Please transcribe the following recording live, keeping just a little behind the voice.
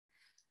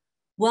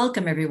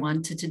Welcome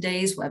everyone to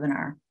today's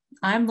webinar.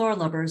 I'm Laura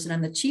Lubbers and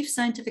I'm the Chief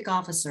Scientific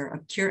Officer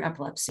of Cure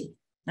Epilepsy.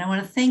 And I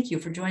want to thank you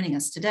for joining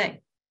us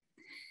today.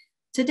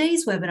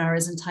 Today's webinar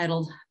is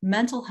entitled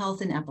Mental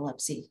Health in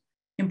Epilepsy,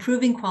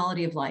 Improving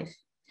Quality of Life.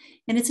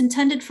 And it's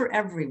intended for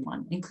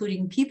everyone,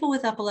 including people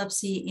with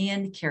epilepsy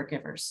and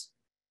caregivers.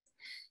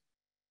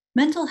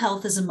 Mental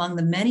health is among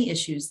the many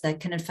issues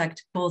that can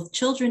affect both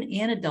children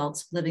and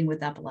adults living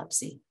with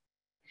epilepsy.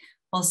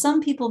 While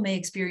some people may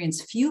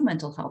experience few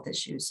mental health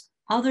issues,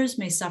 others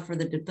may suffer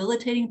the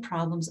debilitating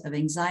problems of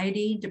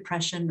anxiety,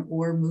 depression,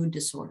 or mood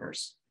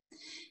disorders.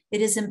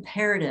 It is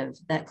imperative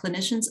that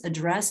clinicians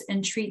address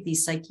and treat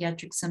these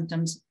psychiatric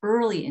symptoms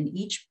early in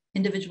each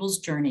individual's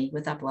journey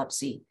with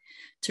epilepsy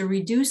to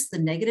reduce the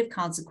negative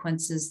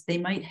consequences they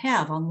might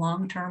have on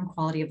long-term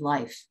quality of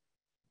life.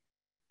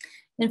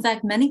 In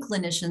fact, many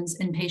clinicians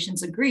and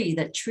patients agree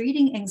that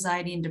treating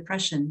anxiety and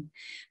depression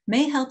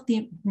may help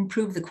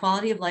improve the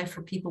quality of life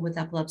for people with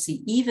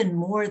epilepsy even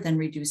more than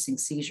reducing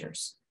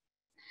seizures.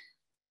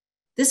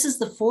 This is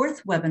the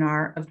fourth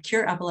webinar of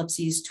Cure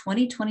Epilepsy's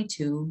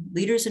 2022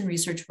 Leaders in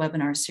Research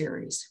webinar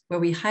series,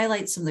 where we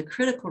highlight some of the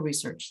critical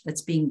research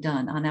that's being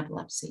done on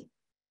epilepsy.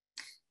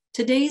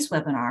 Today's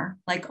webinar,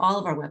 like all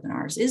of our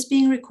webinars, is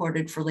being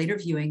recorded for later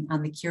viewing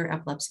on the Cure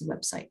Epilepsy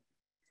website.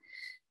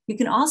 You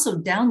can also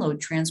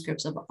download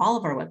transcripts of all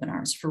of our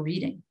webinars for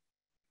reading.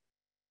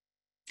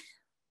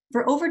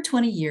 For over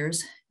 20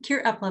 years,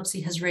 Cure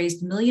Epilepsy has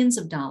raised millions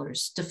of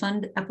dollars to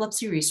fund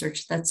epilepsy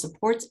research that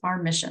supports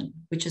our mission,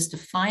 which is to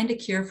find a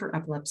cure for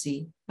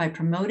epilepsy by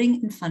promoting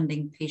and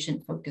funding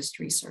patient-focused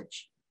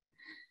research.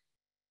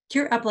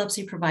 Cure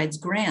Epilepsy provides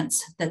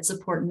grants that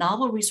support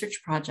novel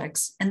research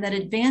projects and that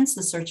advance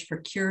the search for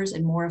cures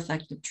and more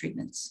effective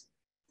treatments.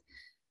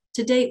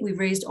 To date, we've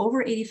raised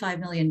over $85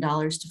 million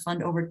to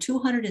fund over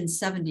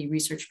 270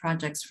 research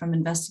projects from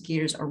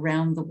investigators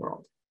around the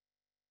world.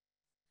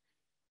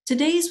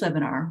 Today's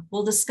webinar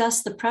will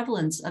discuss the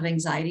prevalence of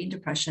anxiety and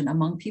depression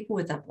among people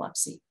with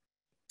epilepsy.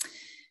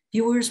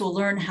 Viewers will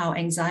learn how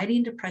anxiety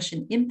and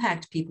depression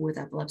impact people with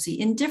epilepsy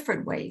in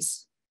different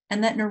ways,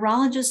 and that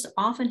neurologists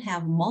often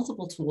have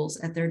multiple tools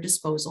at their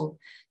disposal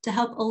to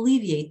help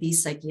alleviate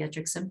these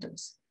psychiatric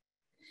symptoms.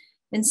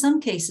 In some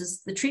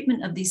cases, the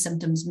treatment of these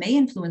symptoms may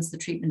influence the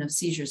treatment of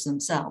seizures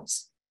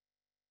themselves.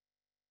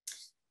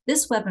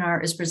 This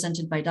webinar is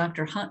presented by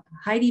Dr.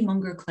 Heidi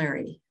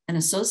Munger-Clary, an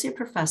associate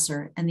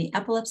professor and the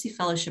Epilepsy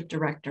Fellowship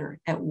Director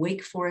at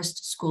Wake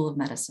Forest School of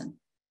Medicine.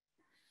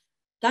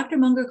 Dr.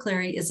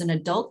 Munger-Clary is an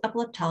adult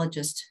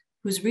epileptologist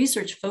whose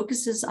research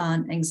focuses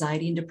on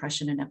anxiety and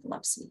depression in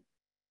epilepsy.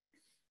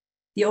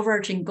 The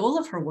overarching goal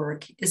of her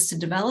work is to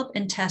develop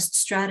and test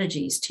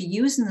strategies to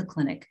use in the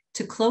clinic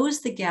to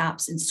close the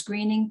gaps in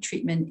screening,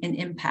 treatment, and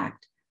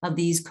impact of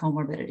these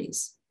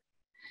comorbidities.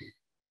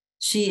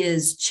 She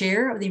is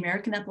chair of the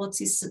American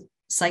Epilepsy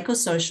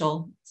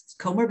Psychosocial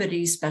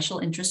Comorbidity Special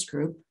Interest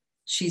Group.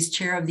 She's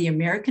chair of the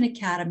American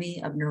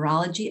Academy of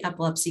Neurology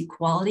Epilepsy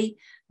Quality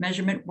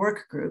Measurement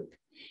Work Group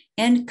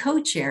and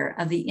co-chair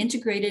of the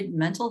Integrated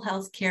Mental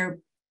Health Care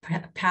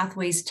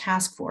Pathways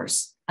Task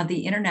Force of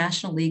the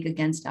International League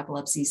Against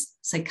Epilepsy's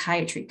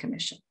Psychiatry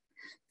Commission.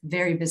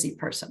 Very busy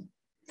person.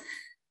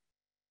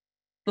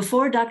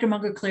 Before Dr.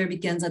 Munger-Clary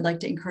begins, I'd like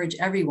to encourage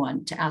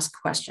everyone to ask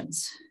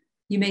questions.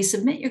 You may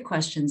submit your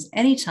questions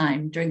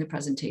anytime during the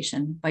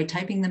presentation by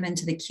typing them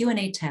into the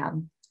Q&A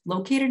tab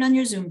located on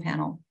your Zoom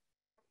panel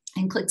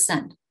and click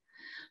send.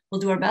 We'll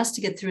do our best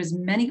to get through as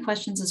many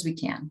questions as we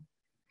can.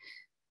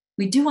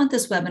 We do want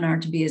this webinar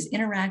to be as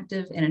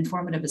interactive and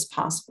informative as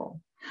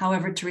possible.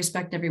 However, to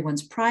respect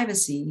everyone's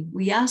privacy,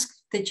 we ask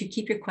that you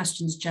keep your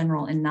questions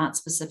general and not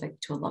specific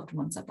to a loved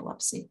one's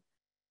epilepsy.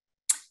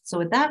 So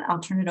with that, I'll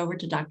turn it over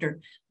to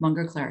Dr.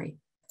 Munger-Clary.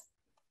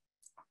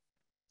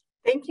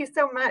 Thank you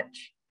so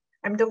much.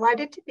 I'm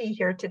delighted to be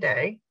here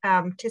today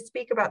to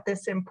speak about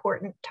this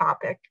important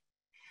topic.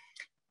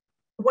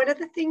 One of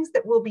the things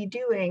that we'll be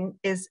doing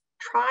is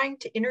trying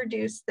to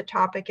introduce the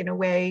topic in a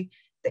way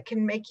that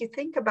can make you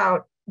think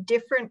about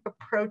different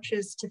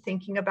approaches to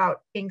thinking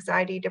about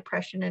anxiety,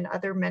 depression, and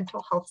other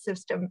mental health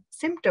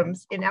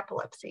symptoms in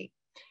epilepsy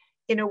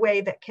in a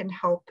way that can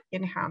help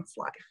enhance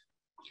life.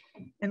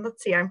 And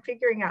let's see, I'm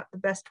figuring out the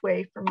best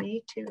way for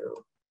me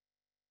to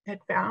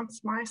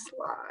advance my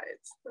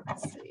slides.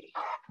 Let's see.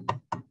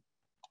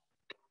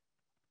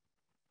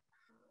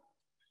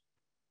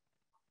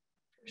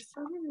 For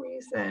some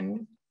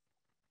reason,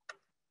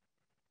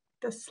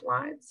 the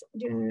slides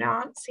do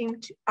not seem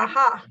to,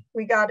 aha,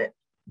 we got it.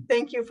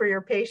 Thank you for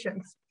your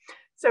patience.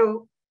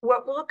 So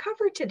what we'll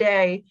cover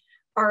today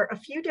are a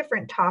few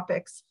different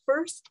topics.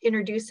 First,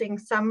 introducing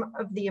some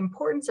of the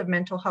importance of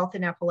mental health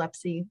in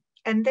epilepsy,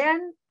 and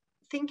then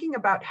thinking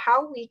about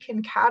how we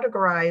can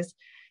categorize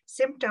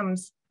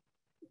symptoms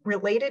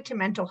related to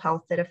mental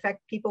health that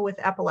affect people with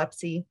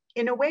epilepsy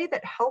in a way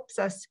that helps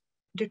us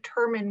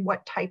determine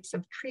what types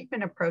of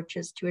treatment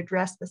approaches to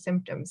address the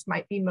symptoms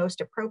might be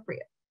most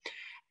appropriate.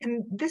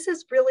 And this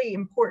is really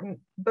important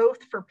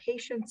both for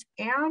patients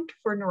and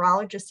for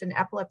neurologists and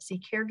epilepsy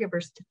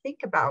caregivers to think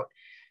about,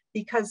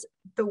 because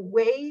the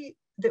way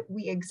that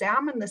we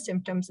examine the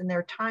symptoms and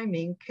their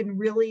timing can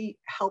really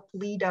help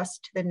lead us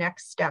to the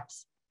next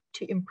steps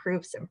to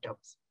improve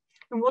symptoms.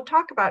 And we'll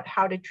talk about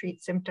how to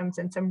treat symptoms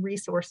and some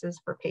resources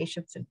for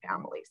patients and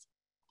families.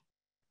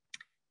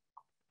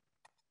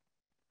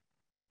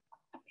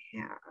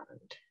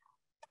 And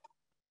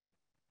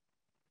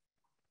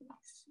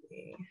let's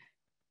see.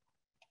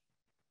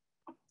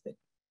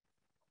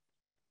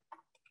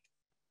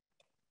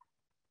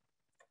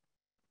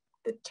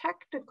 The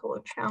technical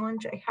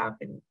challenge I have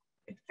in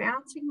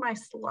advancing my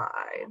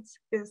slides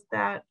is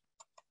that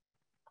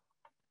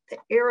the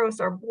arrows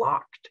are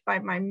blocked by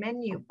my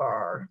menu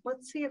bar.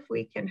 Let's see if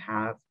we can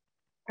have,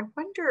 I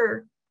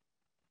wonder,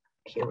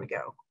 here we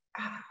go.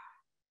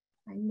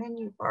 My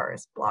menu bar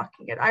is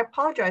blocking it. I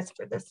apologize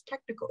for this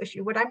technical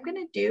issue. What I'm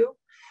gonna do,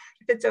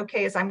 if it's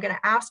okay, is I'm gonna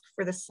ask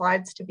for the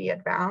slides to be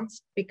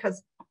advanced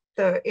because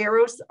the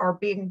arrows are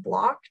being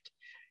blocked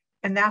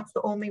and that's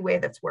the only way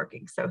that's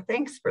working. So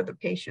thanks for the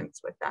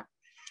patience with that.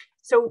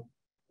 So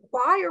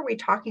why are we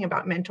talking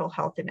about mental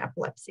health in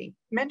epilepsy?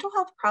 Mental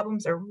health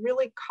problems are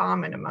really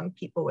common among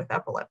people with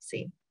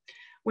epilepsy.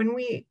 When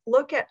we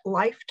look at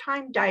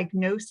lifetime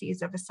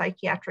diagnoses of a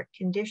psychiatric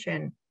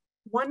condition,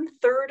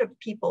 1/3 of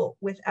people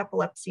with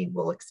epilepsy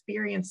will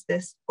experience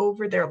this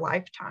over their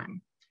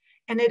lifetime.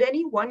 And at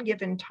any one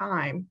given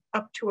time,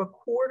 up to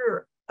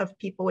 1/4 of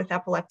people with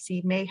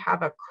epilepsy may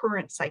have a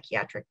current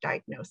psychiatric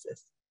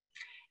diagnosis.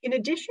 In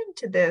addition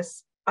to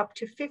this, up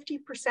to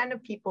 50%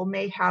 of people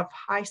may have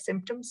high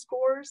symptom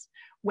scores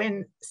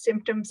when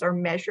symptoms are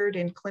measured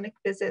in clinic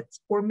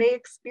visits, or may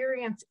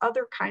experience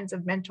other kinds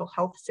of mental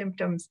health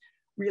symptoms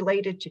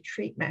related to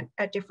treatment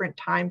at different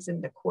times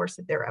in the course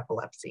of their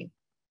epilepsy.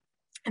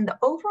 And the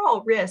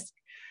overall risk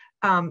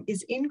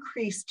is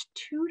increased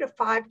 2 to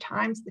 5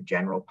 times the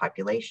general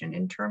population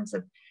in terms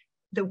of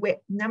the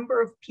number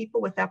of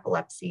people with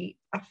epilepsy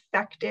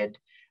affected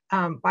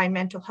by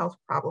mental health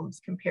problems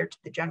compared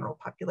to the general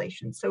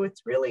population. So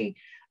it's really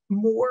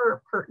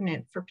more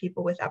pertinent for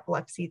people with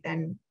epilepsy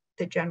than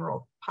the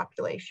general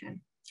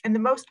population. And the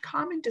most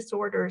common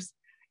disorders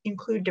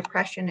include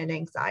depression and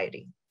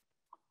anxiety.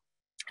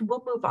 And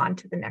we'll move on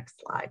to the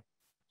next slide.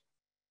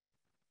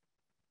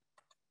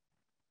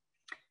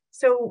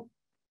 So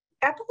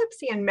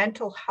epilepsy and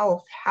mental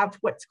health have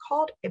what's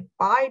called a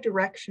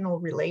bidirectional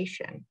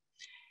relation.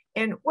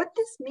 And what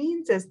this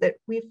means is that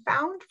we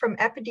found from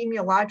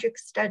epidemiologic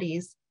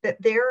studies that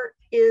there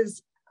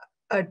is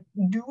a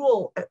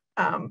dual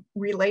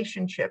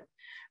relationship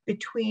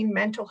between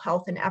mental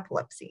health and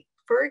epilepsy.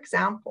 For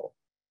example,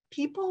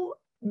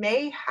 people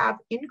may have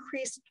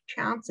increased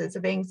chances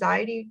of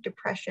anxiety,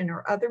 depression,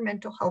 or other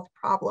mental health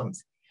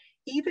problems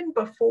even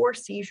before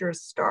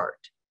seizures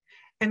start.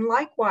 And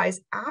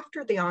likewise,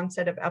 after the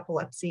onset of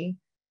epilepsy,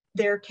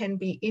 there can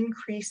be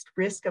increased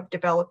risk of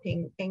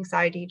developing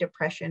anxiety,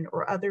 depression,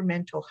 or other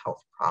mental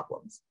health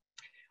problems.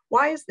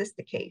 Why is this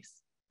the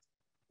case?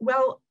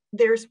 Well,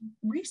 there's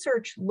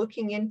research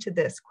looking into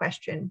this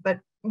question, but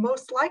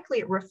most likely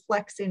it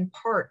reflects in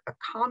part a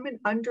common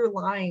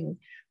underlying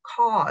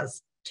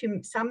cause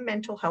to some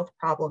mental health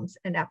problems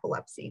and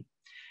epilepsy.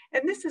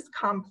 And this is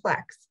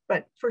complex,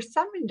 but for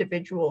some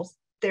individuals,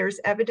 there's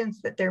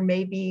evidence that there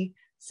may be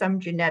some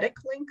genetic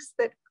links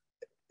that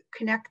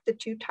connect the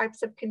two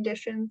types of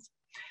conditions.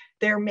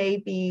 There may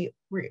be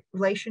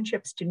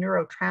relationships to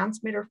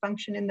neurotransmitter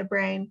function in the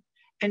brain,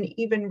 and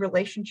even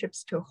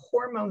relationships to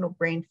hormonal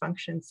brain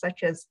functions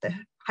such as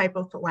the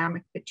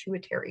hypothalamic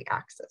pituitary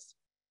axis.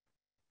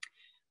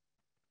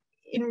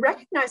 In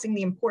recognizing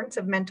the importance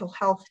of mental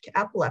health to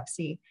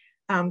epilepsy,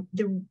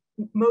 the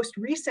most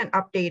recent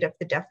update of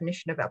the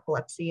definition of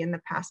epilepsy in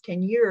the past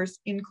 10 years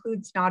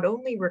includes not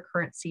only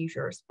recurrent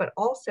seizures, but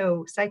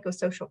also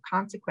psychosocial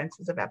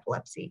consequences of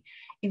epilepsy,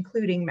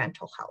 including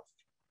mental health.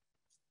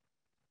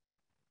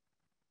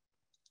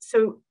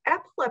 So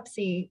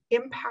epilepsy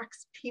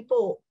impacts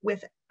people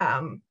with,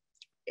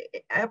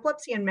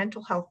 epilepsy and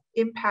mental health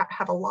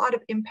have a lot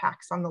of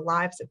impacts on the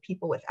lives of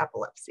people with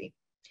epilepsy.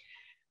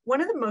 One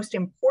of the most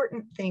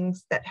important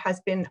things that has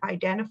been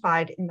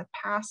identified in the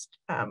past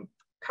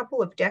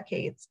couple of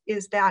decades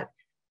is that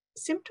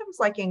symptoms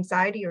like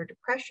anxiety or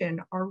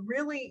depression are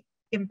really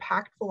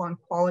impactful on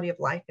quality of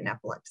life in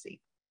epilepsy.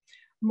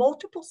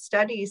 Multiple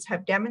studies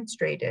have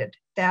demonstrated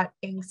that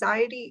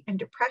anxiety and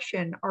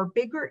depression are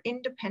bigger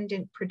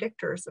independent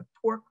predictors of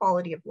poor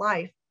quality of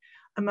life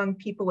among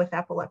people with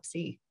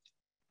epilepsy,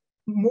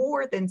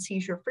 more than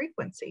seizure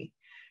frequency.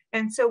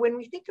 And so when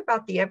we think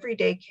about the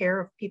everyday care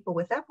of people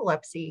with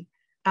epilepsy,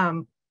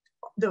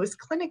 those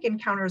clinic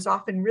encounters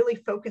often really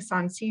focus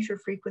on seizure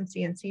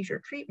frequency and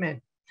seizure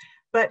treatment,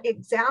 but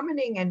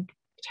examining and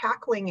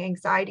tackling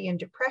anxiety and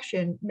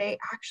depression may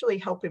actually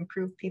help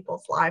improve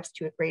people's lives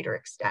to a greater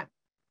extent.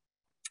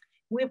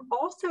 We've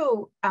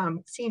also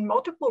seen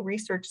multiple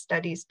research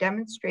studies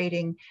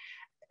demonstrating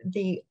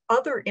the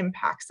other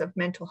impacts of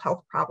mental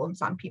health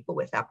problems on people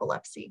with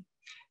epilepsy.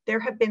 There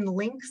have been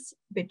links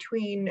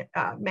between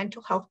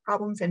mental health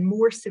problems and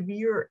more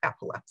severe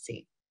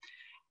epilepsy.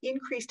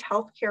 increased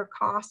healthcare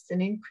costs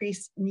and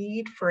increased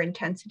need for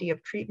intensity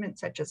of treatment,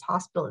 such as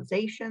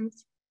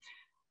hospitalizations.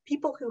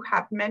 People who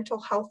have mental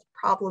health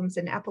problems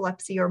and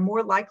epilepsy are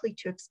more likely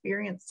to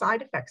experience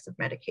side effects of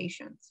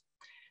medications.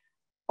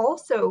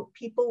 Also,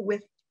 people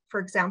with, for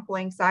example,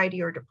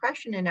 anxiety or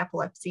depression in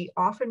epilepsy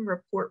often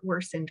report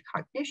worsened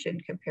cognition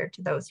compared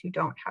to those who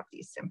don't have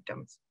these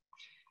symptoms.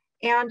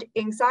 And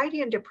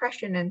anxiety and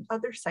depression and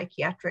other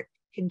psychiatric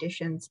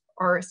conditions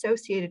are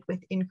associated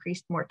with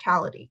increased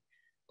mortality,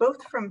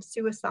 both from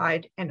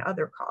suicide and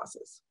other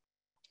causes.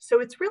 So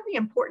it's really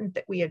important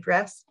that we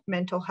address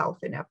mental health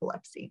in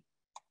epilepsy.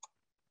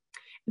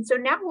 And so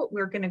now what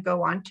we're going to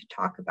go on to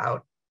talk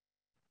about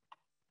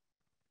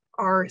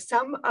are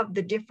some of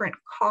the different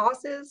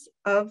causes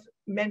of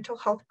mental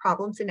health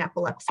problems in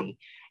epilepsy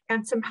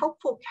and some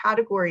helpful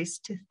categories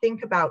to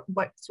think about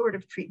what sort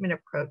of treatment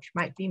approach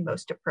might be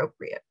most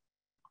appropriate.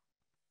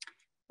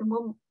 And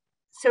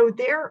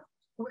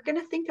we're going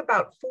to think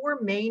about four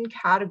main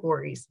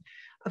categories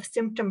of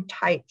symptom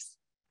types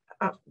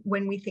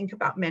when we think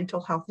about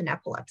mental health and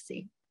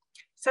epilepsy.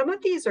 Some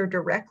of these are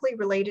directly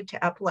related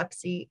to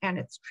epilepsy and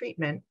its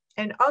treatment,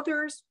 and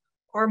others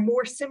are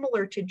more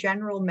similar to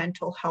general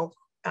mental health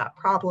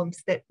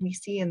problems that we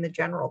see in the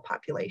general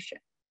population.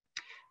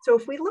 So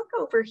if we look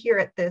over here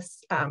at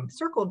this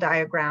circle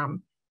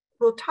diagram,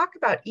 we'll talk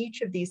about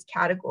each of these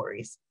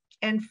categories.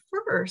 And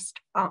first,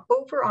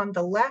 over on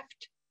the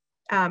left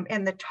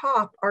and the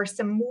top are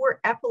some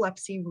more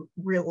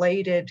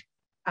epilepsy-related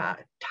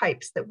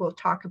types that we'll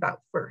talk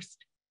about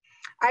first.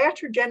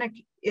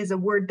 Iatrogenic is a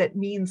word that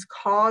means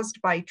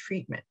caused by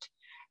treatment.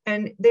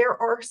 And there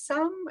are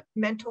some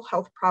mental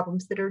health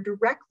problems that are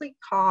directly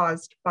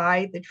caused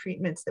by the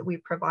treatments that we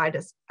provide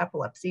as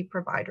epilepsy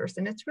providers.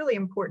 And it's really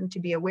important to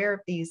be aware of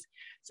these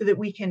so that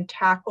we can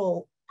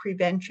tackle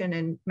prevention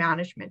and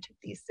management of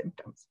these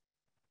symptoms.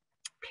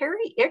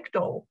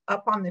 Periictal,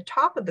 up on the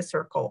top of the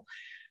circle,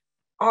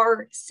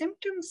 are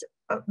symptoms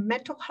of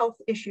mental health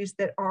issues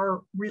that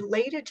are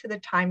related to the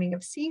timing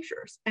of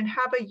seizures and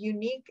have a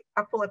unique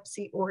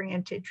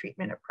epilepsy-oriented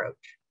treatment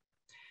approach.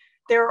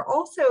 There are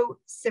also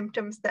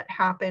symptoms that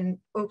happen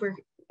over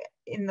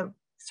in the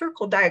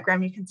circle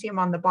diagram. You can see them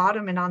on the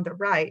bottom and on the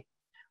right,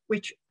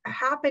 which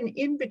happen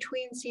in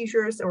between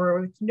seizures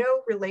or with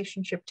no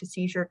relationship to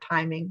seizure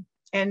timing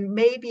and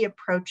may be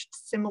approached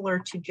similar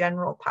to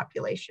general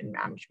population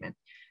management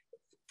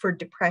for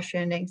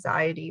depression,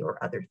 anxiety,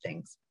 or other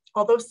things.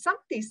 Although some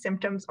of these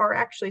symptoms are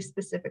actually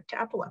specific to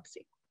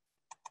epilepsy.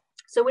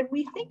 So when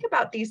we think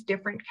about these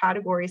different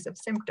categories of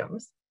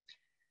symptoms,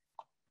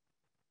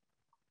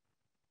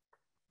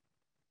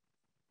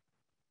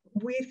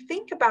 we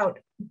think about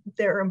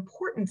their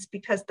importance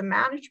because the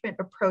management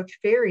approach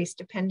varies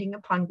depending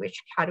upon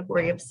which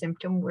category of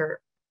symptom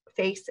we're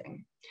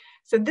facing.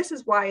 So this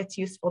is why it's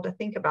useful to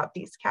think about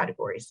these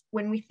categories.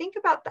 When we think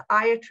about the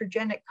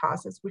iatrogenic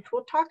causes, which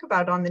we'll talk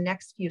about on the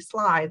next few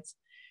slides,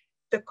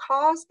 the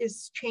cause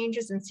is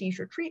changes in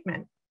seizure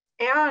treatment.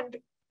 And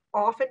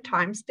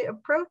oftentimes the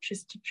approach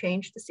is to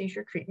change the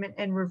seizure treatment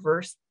and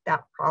reverse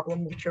that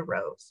problem which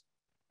arose.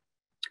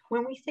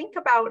 When we think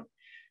about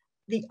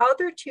the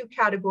other two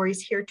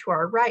categories here to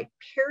our right,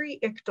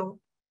 periictal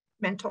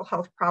mental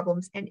health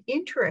problems and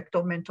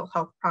interictal mental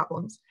health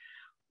problems,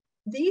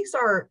 these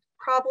are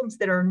problems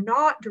that are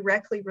not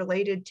directly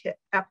related to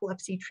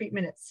epilepsy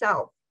treatment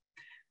itself,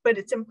 but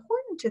it's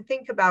important to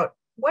think about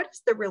what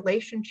is the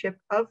relationship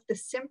of the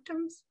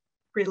symptoms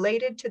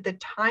related to the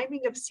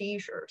timing of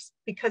seizures,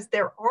 because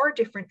there are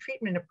different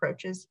treatment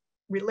approaches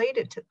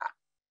related to that.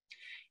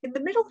 In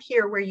the middle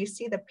here, where you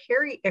see the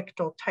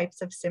periictal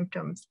types of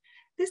symptoms,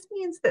 this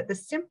means that the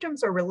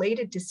symptoms are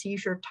related to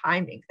seizure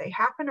timing. They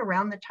happen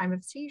around the time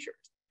of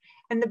seizures.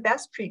 And the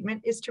best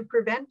treatment is to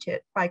prevent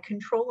it by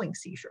controlling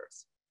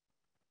seizures.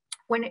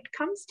 When it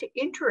comes to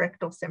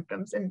interictal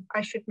symptoms, and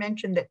I should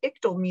mention that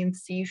ictal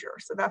means seizure,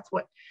 so that's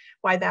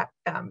why that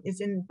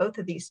is in both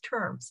of these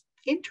terms.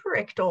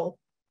 Interictal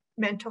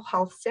mental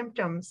health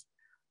symptoms,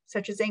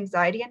 such as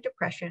anxiety and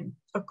depression,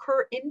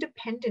 occur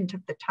independent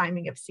of the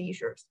timing of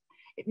seizures.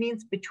 It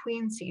means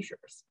between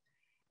seizures.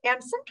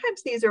 And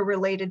sometimes these are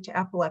related to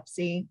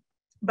epilepsy,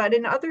 but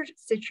in other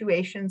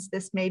situations,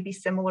 this may be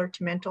similar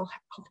to mental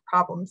health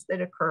problems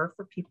that occur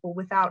for people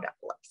without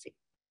epilepsy.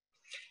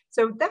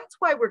 So that's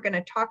why we're going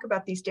to talk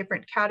about these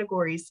different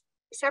categories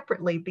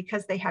separately,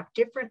 because they have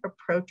different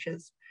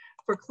approaches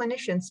for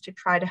clinicians to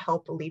try to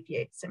help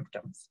alleviate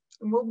symptoms.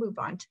 And we'll move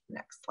on to the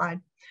next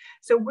slide.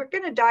 So we're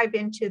going to dive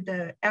into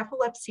the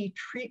epilepsy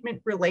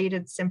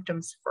treatment-related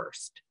symptoms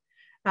first.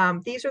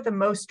 These are the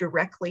most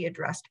directly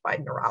addressed by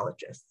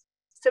neurologists.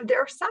 So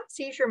there are some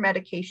seizure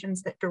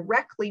medications that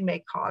directly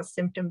may cause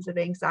symptoms of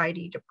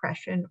anxiety,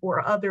 depression,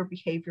 or other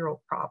behavioral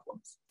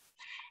problems.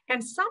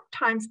 And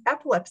sometimes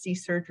epilepsy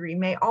surgery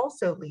may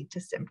also lead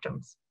to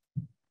symptoms.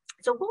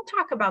 So we'll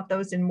talk about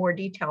those in more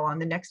detail on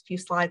the next few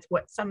slides,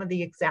 what some of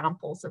the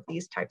examples of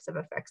these types of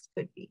effects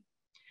could be.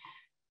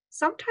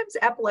 Sometimes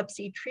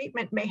epilepsy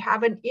treatment may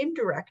have an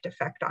indirect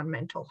effect on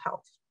mental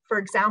health. For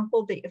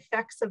example, the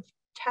effects of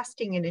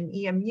testing in an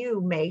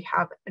EMU may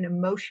have an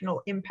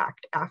emotional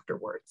impact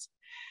afterwards.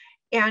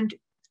 And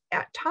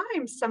at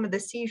times, some of the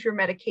seizure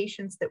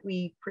medications that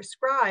we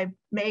prescribe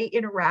may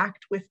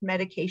interact with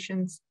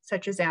medications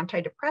such as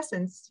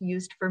antidepressants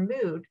used for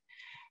mood.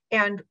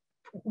 And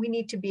we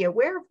need to be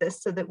aware of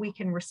this so that we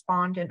can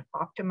respond and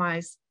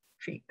optimize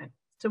treatment.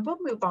 So we'll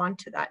move on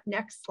to that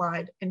next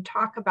slide and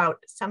talk about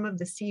some of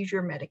the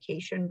seizure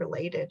medication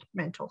related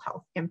mental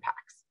health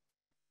impacts.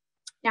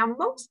 Now,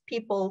 most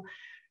people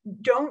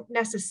don't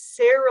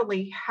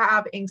necessarily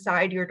have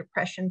anxiety or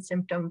depression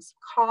symptoms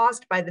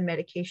caused by the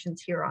medications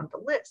here on the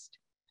list.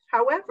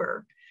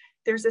 However,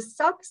 there's a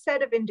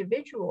subset of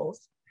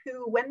individuals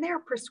who, when they're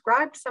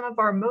prescribed some of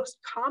our most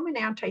common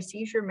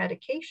anti-seizure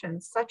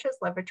medications, such as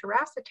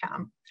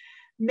levetiracetam,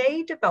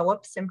 may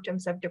develop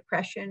symptoms of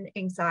depression,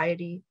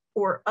 anxiety,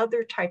 or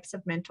other types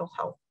of mental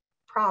health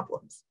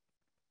problems.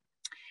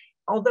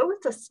 Although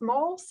it's a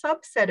small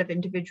subset of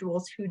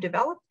individuals who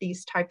develop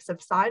these types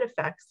of side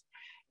effects,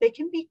 they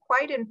can be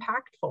quite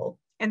impactful.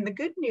 And the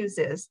good news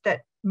is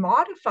that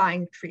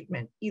modifying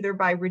treatment, either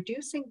by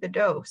reducing the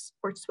dose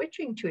or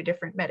switching to a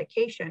different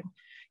medication,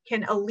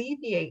 can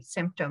alleviate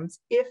symptoms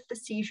if the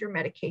seizure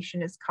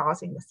medication is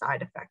causing the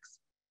side effects.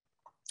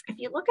 If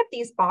you look at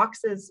these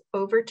boxes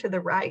over to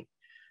the right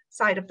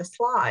side of the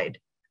slide,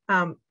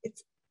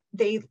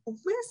 they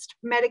list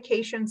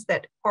medications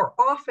that are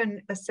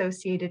often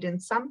associated in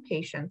some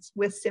patients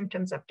with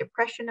symptoms of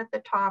depression at the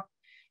top,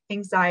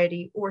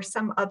 anxiety, or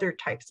some other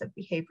types of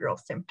behavioral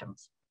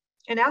symptoms.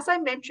 And as I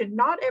mentioned,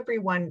 not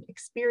everyone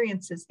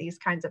experiences these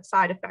kinds of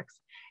side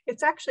effects.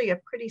 It's actually a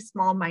pretty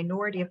small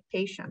minority of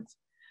patients.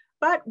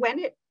 But when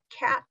it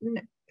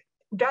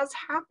does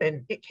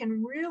happen, it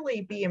can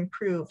really be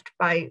improved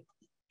by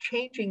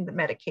changing the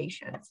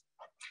medications.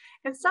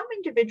 And some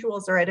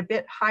individuals are at a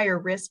bit higher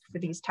risk for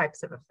these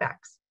types of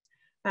effects.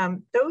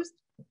 Those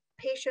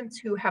patients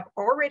who have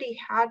already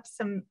had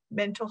some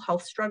mental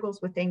health struggles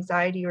with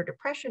anxiety or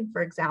depression,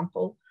 for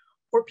example,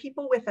 or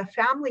people with a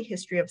family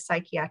history of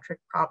psychiatric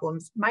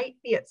problems might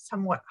be at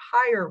somewhat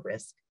higher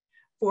risk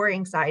for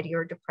anxiety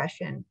or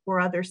depression or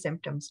other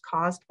symptoms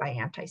caused by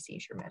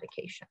anti-seizure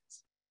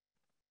medications.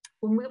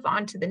 We'll move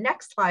on to the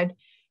next slide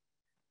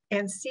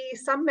and see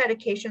some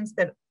medications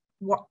that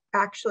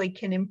actually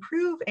can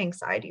improve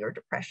anxiety or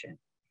depression.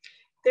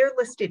 They're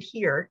listed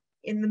here.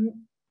 In the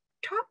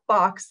top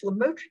box,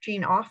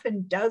 lamotrigine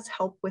often does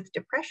help with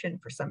depression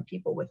for some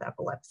people with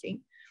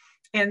epilepsy.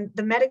 And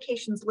the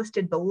medications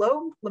listed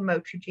below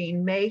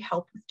lamotrigine may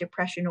help with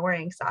depression or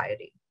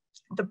anxiety.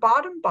 The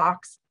bottom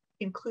box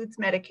includes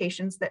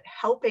medications that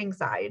help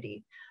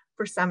anxiety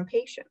for some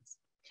patients.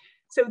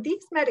 So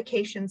these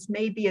medications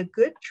may be a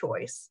good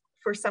choice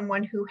for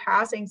someone who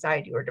has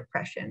anxiety or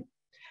depression.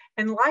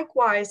 And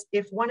likewise,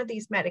 if one of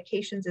these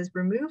medications is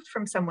removed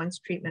from someone's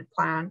treatment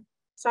plan,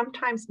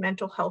 sometimes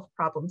mental health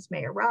problems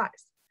may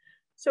arise.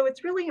 So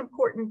it's really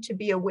important to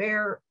be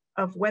aware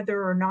of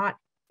whether or not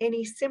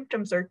any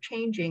symptoms are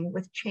changing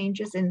with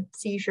changes in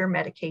seizure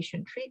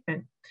medication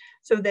treatment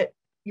so that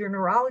your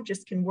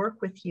neurologist can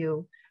work with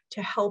you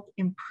to help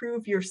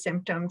improve your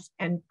symptoms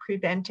and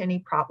prevent any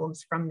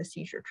problems from the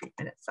seizure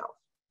treatment itself.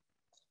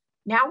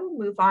 Now we'll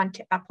move on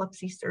to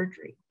epilepsy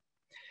surgery.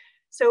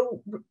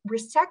 So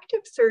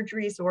resective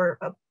surgeries or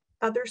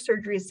other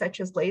surgeries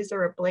such as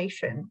laser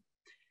ablation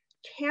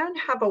can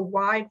have a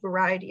wide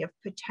variety of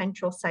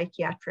potential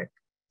psychiatric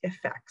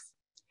effects.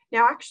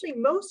 Now, actually,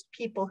 most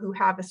people who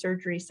have a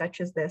surgery such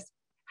as this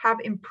have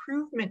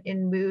improvement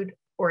in mood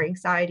or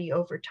anxiety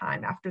over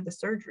time after the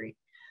surgery.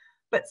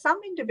 But some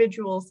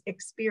individuals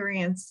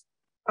experience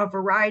a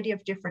variety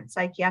of different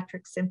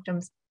psychiatric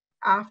symptoms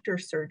after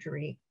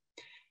surgery.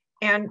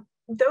 And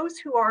those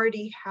who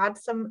already had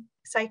some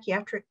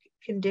psychiatric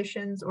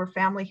conditions or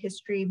family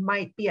history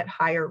might be at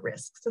higher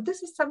risk. So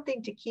this is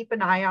something to keep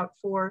an eye out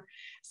for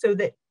so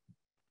that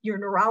your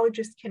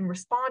neurologist can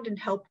respond and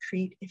help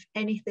treat if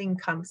anything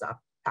comes up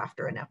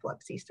after an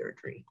epilepsy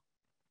surgery.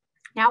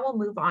 Now we'll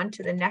move on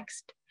to the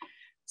next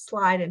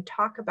slide and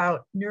talk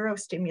about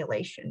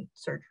neurostimulation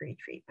surgery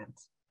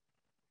treatments.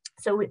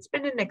 So it's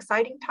been an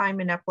exciting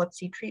time in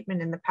epilepsy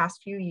treatment in the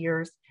past few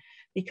years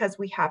because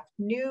we have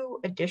new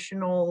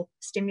additional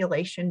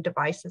stimulation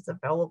devices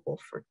available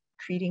for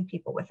treating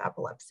people with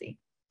epilepsy.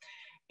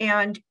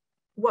 And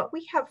what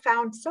we have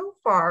found so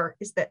far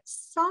is that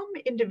some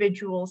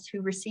individuals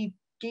who received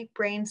deep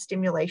brain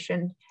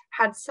stimulation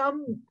had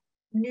some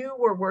new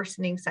or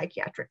worsening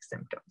psychiatric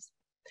symptoms.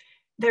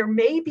 There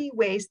may be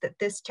ways that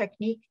this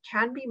technique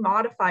can be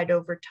modified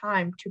over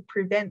time to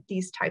prevent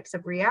these types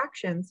of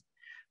reactions,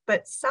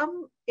 but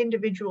some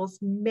individuals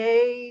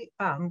may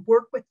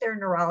work with their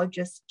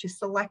neurologist to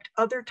select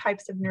other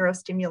types of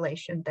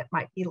neurostimulation that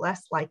might be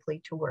less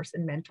likely to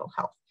worsen mental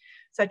health,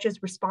 such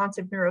as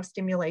responsive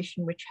neurostimulation,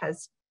 which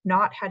has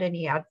not had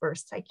any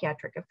adverse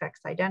psychiatric effects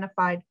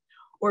identified,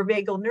 or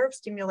vagal nerve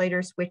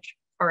stimulators, which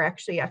are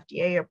actually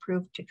FDA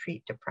approved to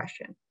treat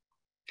depression.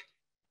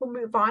 We'll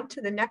move on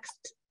to the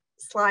next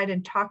slide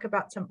and talk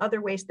about some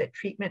other ways that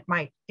treatment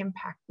might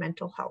impact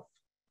mental health.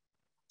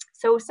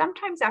 So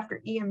sometimes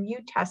after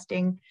EMU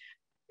testing,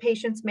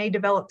 patients may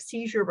develop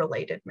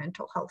seizure-related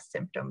mental health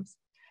symptoms.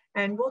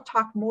 And we'll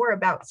talk more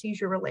about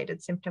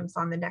seizure-related symptoms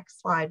on the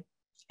next slide.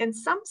 And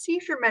some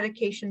seizure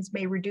medications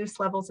may reduce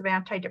levels of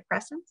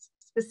antidepressants,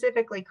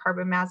 specifically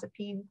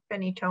carbamazepine,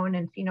 phenytoin,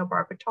 and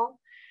phenobarbital.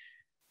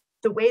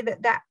 The way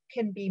that that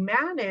can be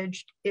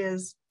managed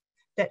is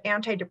that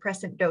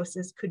antidepressant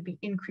doses could be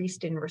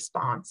increased in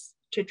response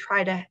to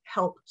try to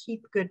help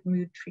keep good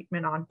mood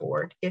treatment on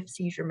board if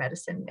seizure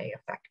medicine may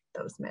affect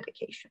those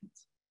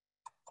medications.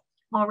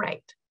 All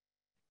right.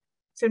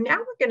 So now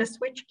we're going to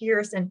switch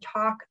gears and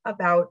talk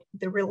about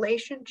the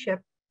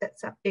relationship that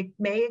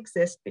may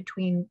exist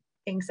between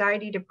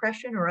anxiety,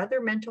 depression, or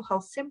other mental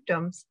health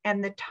symptoms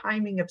and the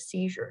timing of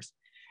seizures,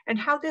 and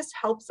how this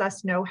helps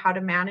us know how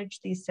to manage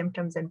these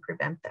symptoms and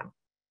prevent them.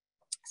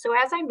 So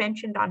as I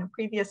mentioned on a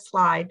previous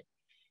slide,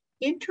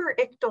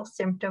 interictal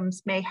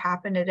symptoms may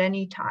happen at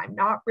any time,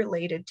 not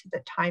related to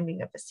the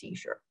timing of a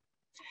seizure.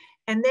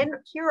 And then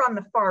here on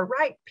the far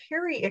right,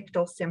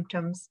 periictal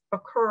symptoms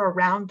occur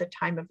around the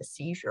time of a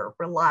seizure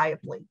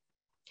reliably.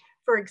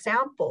 For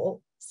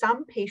example,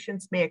 some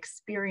patients may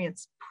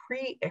experience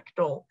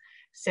preictal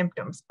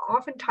symptoms.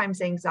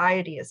 Oftentimes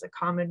anxiety is a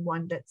common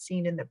one that's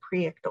seen in the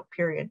preictal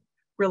period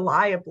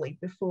reliably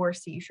before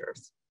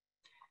seizures.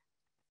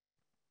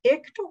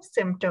 Ictal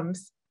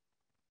symptoms,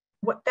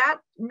 what that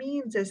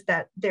means is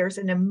that there's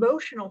an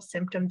emotional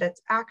symptom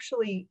that's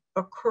actually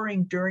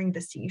occurring during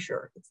the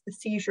seizure. It's the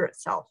seizure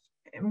itself.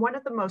 And one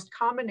of the most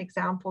common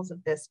examples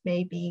of this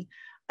may be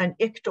an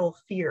ictal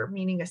fear,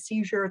 meaning a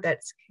seizure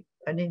that's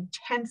an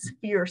intense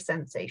fear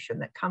sensation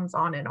that comes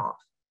on and off.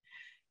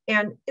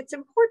 And it's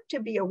important to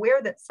be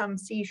aware that some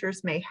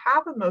seizures may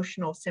have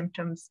emotional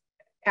symptoms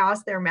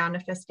as their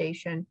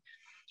manifestation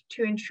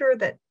to ensure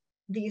that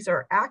these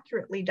are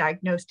accurately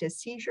diagnosed as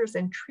seizures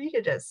and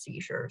treated as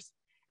seizures,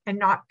 and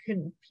not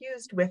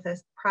confused with a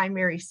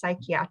primary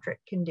psychiatric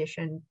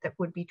condition that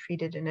would be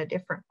treated in a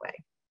different way.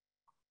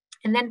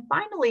 And then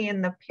finally,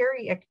 in the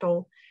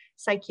periictal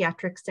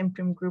psychiatric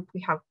symptom group,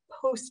 we have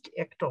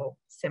postictal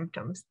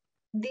symptoms.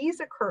 These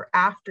occur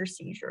after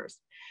seizures.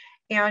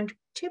 And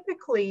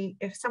typically,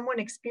 if someone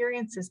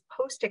experiences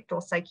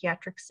postictal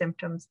psychiatric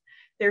symptoms,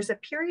 there's a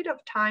period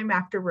of time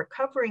after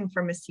recovering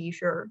from a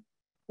seizure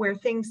where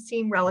things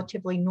seem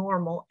relatively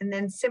normal, and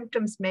then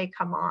symptoms may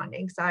come on,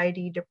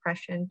 anxiety,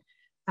 depression,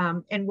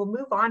 and we'll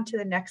move on to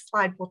the next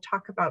slide. We'll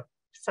talk about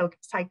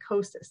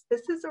psychosis.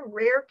 This is a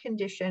rare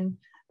condition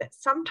that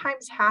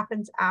sometimes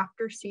happens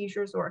after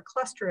seizures or a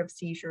cluster of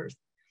seizures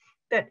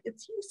that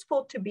it's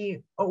useful to be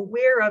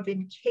aware of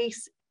in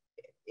case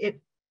it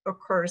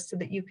occurs so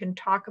that you can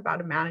talk about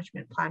a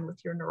management plan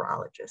with your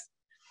neurologist.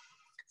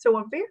 So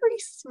a very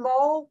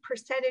small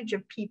percentage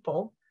of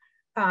people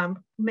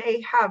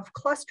may have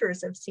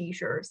clusters of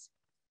seizures,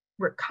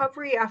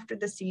 recovery after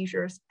the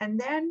seizures, and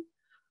then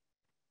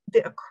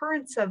the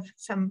occurrence of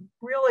some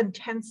real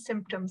intense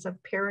symptoms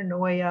of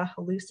paranoia,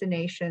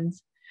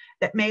 hallucinations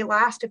that may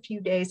last a few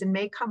days and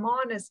may come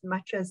on as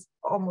much as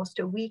almost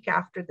a week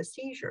after the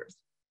seizures.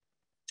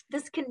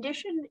 This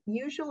condition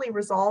usually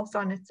resolves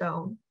on its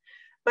own,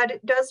 but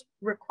it does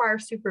require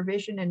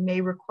supervision and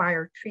may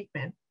require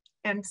treatment.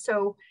 And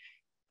so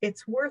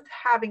it's worth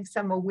having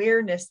some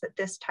awareness that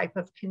this type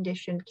of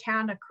condition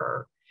can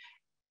occur,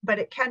 but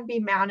it can be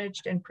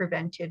managed and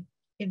prevented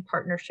in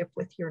partnership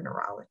with your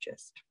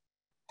neurologist.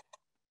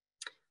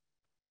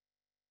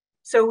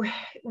 So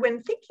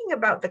when thinking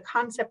about the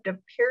concept of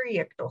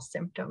periictal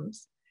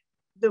symptoms,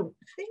 the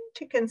thing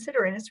to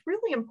consider, and it's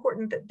really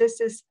important that this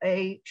is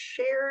a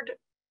shared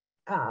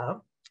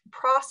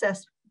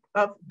process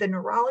of the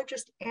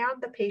neurologist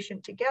and the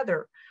patient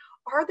together,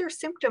 are there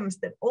symptoms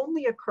that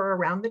only occur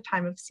around the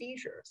time of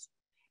seizures?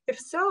 If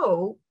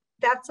so,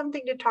 that's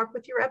something to talk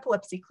with your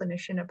epilepsy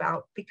clinician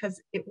about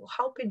because it will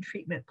help in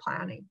treatment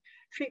planning.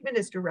 Treatment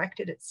is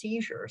directed at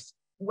seizures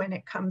when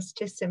it comes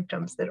to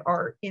symptoms that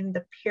are in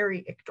the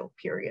periictal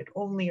period,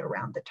 only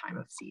around the time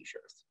of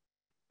seizures.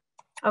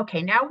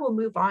 Okay, now we'll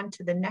move on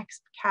to the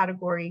next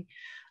category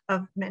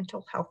of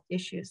mental health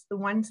issues, the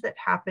ones that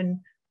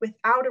happen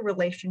without a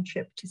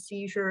relationship to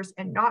seizures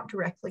and not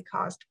directly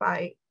caused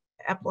by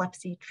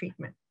epilepsy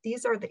treatment.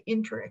 These are the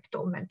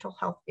interictal mental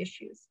health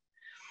issues.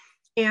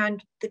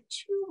 And the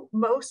two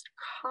most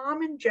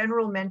common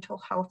general mental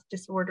health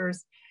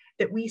disorders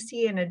that we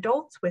see in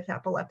adults with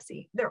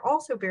epilepsy, they're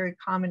also very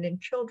common in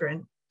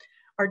children,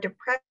 are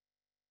depression.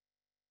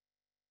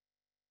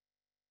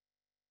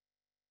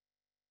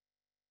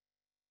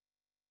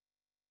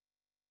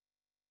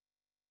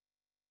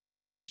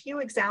 Few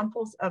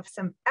examples of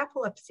some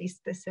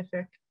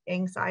epilepsy-specific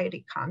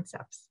anxiety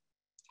concepts.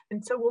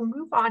 And so we'll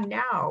move on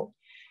now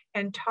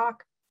and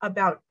talk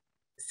about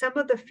some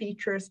of the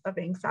features of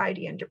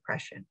anxiety and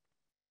depression.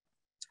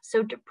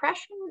 So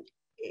depression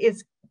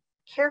is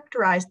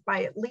characterized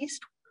by at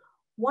least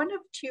one of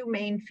two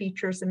main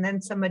features and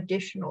then some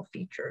additional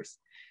features.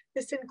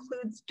 This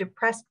includes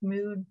depressed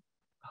mood,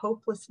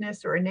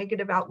 hopelessness, or a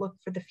negative outlook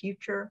for the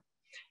future,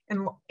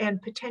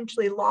 and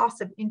potentially loss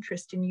of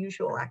interest in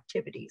usual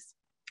activities.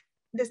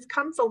 This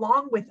comes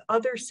along with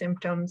other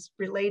symptoms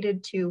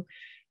related to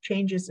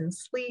changes in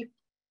sleep,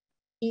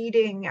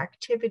 eating,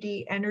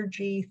 activity,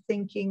 energy,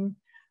 thinking,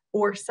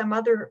 or some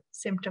other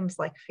symptoms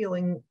like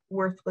feeling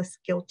worthless,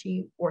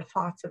 guilty, or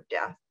thoughts of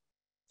death.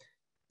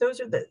 Those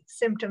are the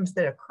symptoms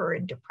that occur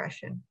in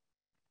depression.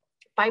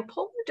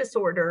 Bipolar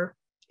disorder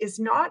is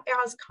not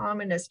as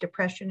common as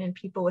depression in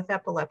people with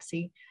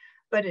epilepsy,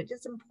 but it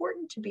is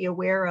important to be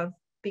aware of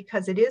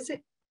because it is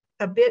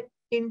a bit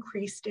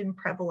increased in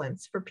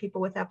prevalence for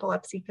people with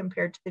epilepsy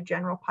compared to the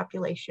general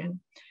population.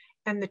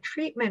 And the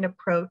treatment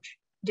approach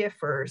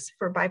differs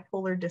for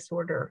bipolar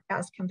disorder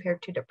as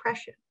compared to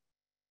depression.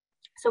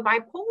 So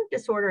bipolar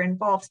disorder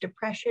involves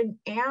depression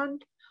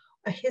and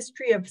a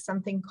history of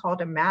something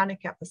called a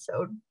manic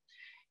episode.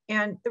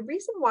 And the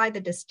reason why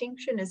the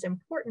distinction is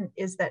important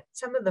is that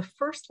some of the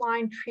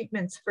first-line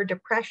treatments for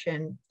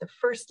depression, the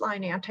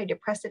first-line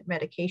antidepressant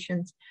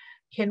medications,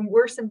 can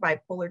worsen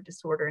bipolar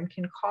disorder and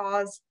can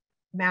cause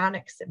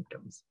manic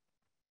symptoms.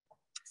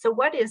 So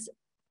what is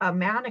a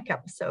manic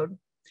episode?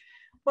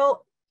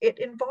 Well, it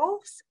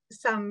involves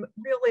some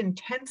real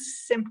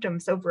intense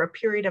symptoms over a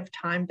period of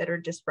time that are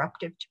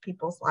disruptive to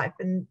people's life.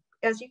 And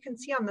as you can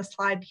see on the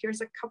slide,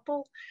 here's a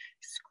couple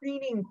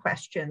screening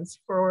questions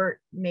for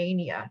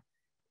mania.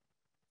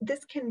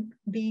 This can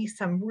be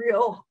some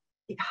real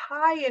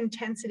high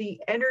intensity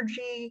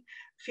energy,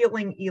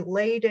 feeling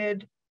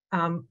elated,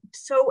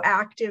 so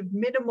active,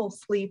 minimal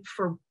sleep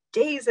for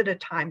days at a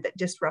time that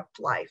disrupt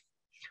life.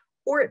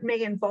 Or it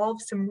may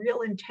involve some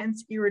real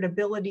intense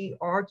irritability,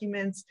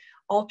 arguments,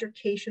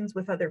 altercations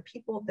with other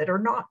people that are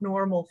not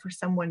normal for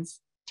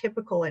someone's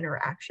typical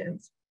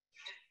interactions.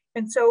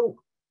 And so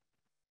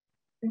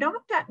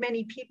not that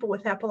many people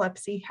with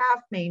epilepsy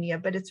have mania,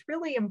 but it's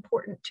really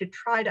important to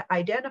try to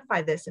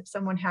identify this if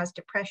someone has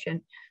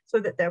depression so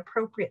that the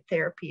appropriate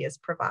therapy is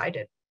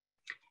provided.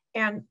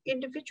 And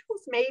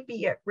individuals may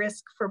be at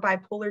risk for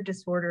bipolar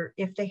disorder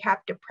if they have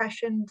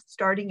depression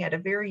starting at a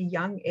very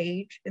young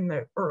age in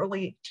the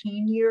early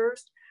teen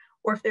years,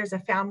 or if there's a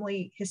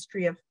family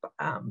history of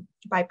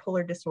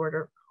bipolar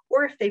disorder,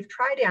 or if they've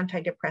tried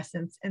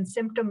antidepressants and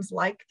symptoms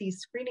like these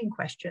screening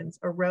questions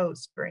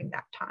arose during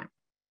that time.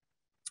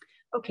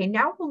 Okay,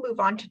 now we'll move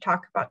on to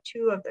talk about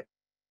two of the.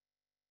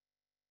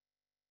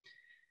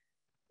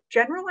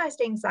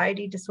 Generalized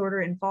anxiety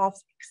disorder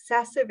involves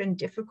excessive and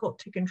difficult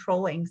to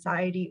control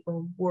anxiety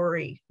or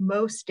worry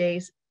most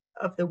days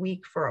of the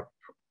week for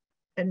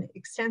an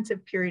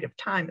extensive period of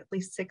time, at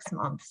least 6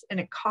 months, and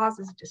it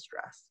causes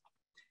distress.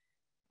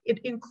 It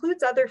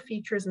includes other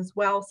features as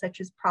well, such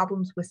as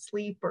problems with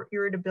sleep or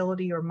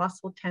irritability or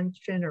muscle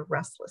tension or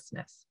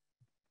restlessness.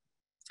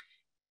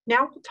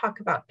 Now we'll talk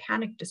about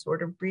panic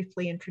disorder,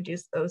 briefly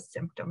introduce those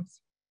symptoms.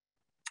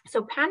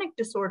 So panic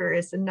disorder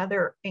is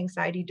another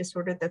anxiety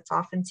disorder that's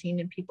often seen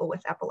in people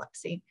with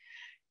epilepsy.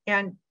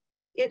 And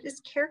it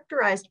is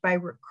characterized by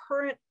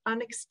recurrent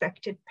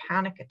unexpected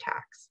panic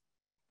attacks.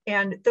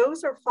 And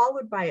those are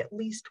followed by at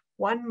least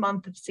 1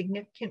 month of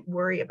significant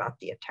worry about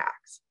the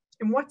attacks.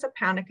 And what's a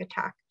panic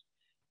attack?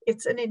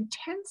 It's an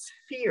intense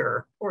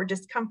fear or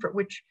discomfort,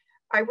 which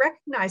I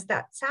recognize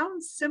that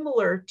sounds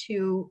similar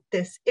to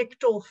this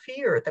ictal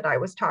fear that I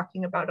was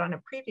talking about on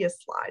a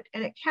previous slide,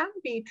 and it can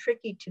be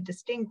tricky to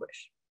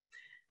distinguish.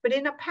 But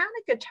in a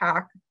panic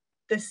attack,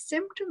 the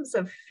symptoms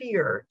of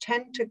fear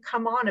tend to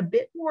come on a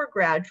bit more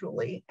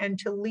gradually and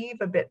to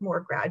leave a bit more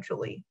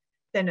gradually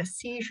than a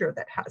seizure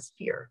that has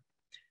fear.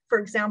 For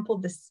example,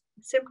 the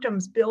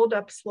symptoms build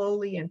up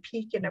slowly and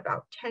peak in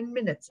about 10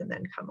 minutes and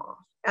then come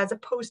off, as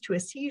opposed to a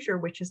seizure,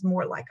 which is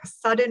more like a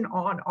sudden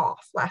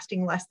on-off,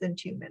 lasting less than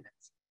 2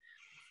 minutes.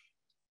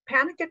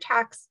 Panic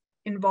attacks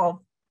involve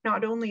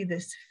not only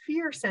this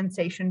fear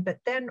sensation, but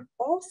then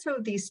also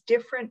these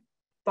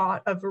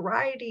a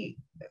variety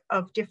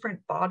of different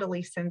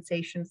bodily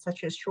sensations,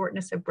 such as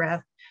shortness of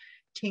breath,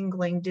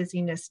 tingling,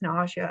 dizziness,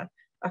 nausea,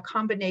 a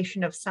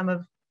combination of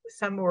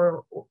some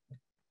or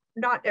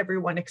not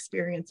everyone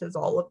experiences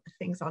all of the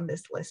things on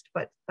this list,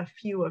 but a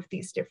few of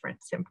these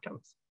different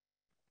symptoms.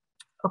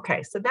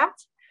 Okay, so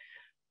that's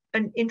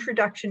an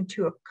introduction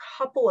to a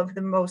couple of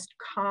the most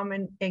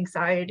common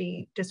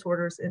anxiety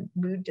disorders and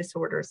mood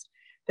disorders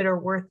that are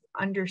worth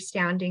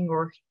understanding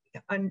or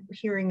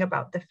hearing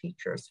about the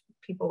features of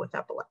people with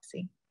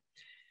epilepsy.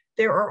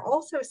 There are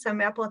also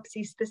some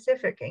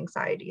epilepsy-specific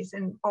anxieties,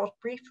 and I'll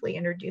briefly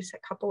introduce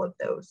a couple of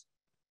those.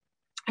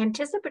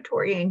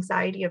 Anticipatory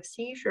anxiety of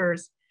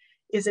seizures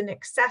is an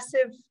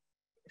excessive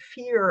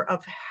fear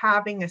of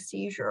having a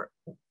seizure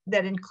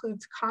that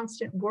includes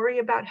constant worry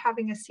about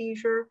having a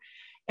seizure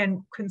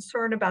and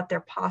concern about their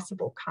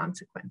possible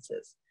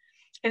consequences.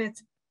 And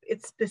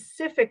it's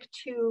specific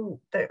to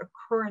the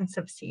occurrence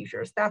of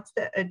seizures. That's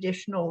the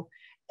additional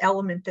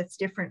element that's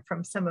different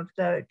from some of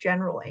the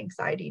general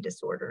anxiety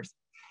disorders.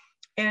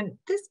 And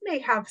this may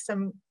have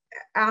some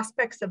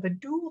aspects of a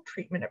dual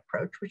treatment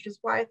approach, which is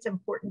why it's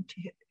important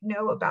to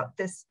know about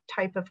this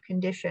type of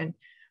condition,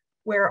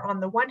 where on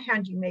the one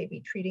hand, you may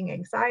be treating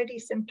anxiety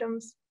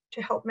symptoms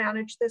to help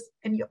manage this,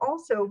 and you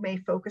also may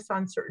focus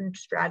on certain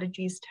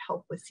strategies to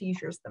help with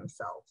seizures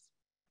themselves.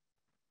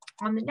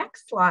 On the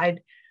next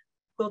slide,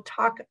 we'll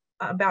talk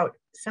about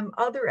some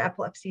other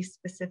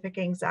epilepsy-specific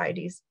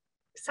anxieties.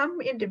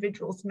 Some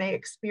individuals may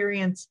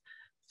experience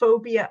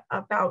phobia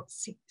about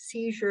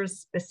seizures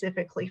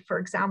specifically. For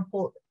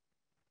example,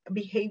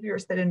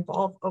 behaviors that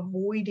involve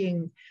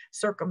avoiding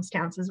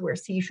circumstances where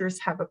seizures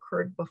have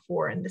occurred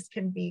before, and this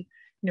can be,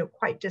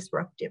 quite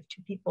disruptive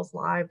to people's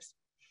lives.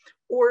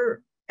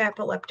 Or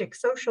epileptic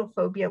social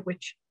phobia,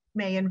 which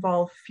may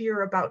involve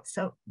fear about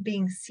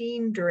being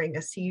seen during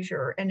a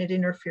seizure, and it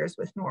interferes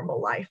with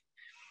normal life.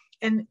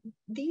 And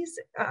these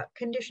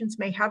conditions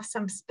may have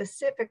some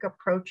specific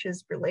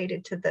approaches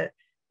related to the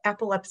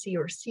epilepsy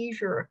or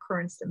seizure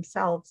occurrence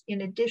themselves,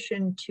 in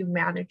addition to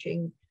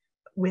managing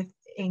with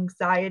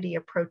anxiety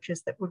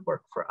approaches that would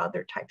work for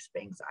other types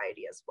of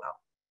anxiety as well.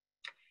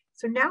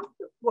 So now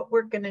what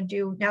we're going to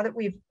do, now that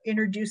we've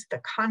introduced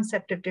the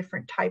concept of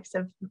different types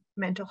of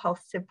mental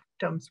health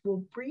symptoms,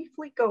 we'll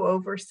briefly go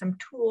over some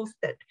tools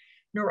that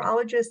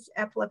neurologists,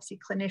 epilepsy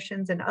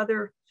clinicians, and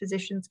other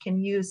physicians can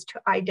use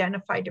to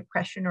identify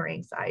depression or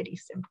anxiety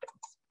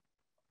symptoms.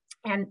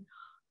 And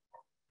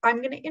I'm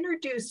going to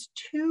introduce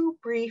two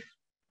brief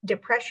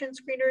depression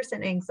screeners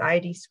and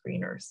anxiety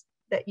screeners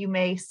that you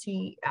may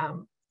see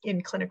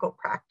in clinical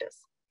practice.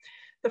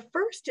 The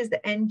first is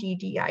the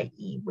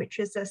NDDIE, which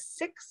is a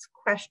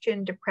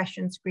 6-question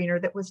depression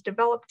screener that was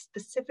developed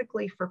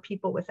specifically for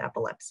people with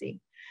epilepsy.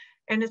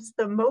 And it's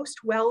the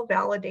most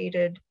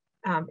well-validated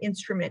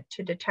instrument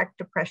to detect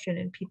depression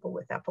in people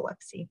with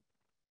epilepsy.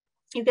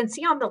 You can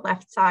see on the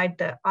left side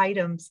the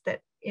items that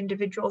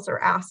individuals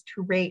are asked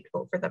to rate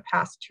over the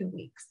past 2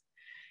 weeks.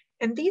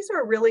 And these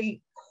are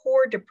really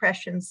core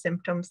depression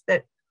symptoms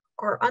that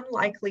are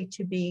unlikely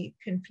to be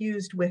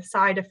confused with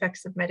side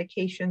effects of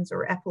medications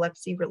or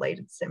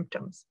epilepsy-related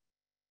symptoms.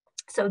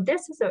 So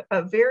this is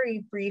a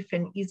very brief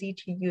and easy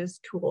to use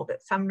tool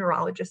that some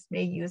neurologists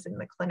may use in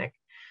the clinic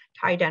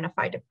to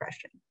identify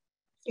depression.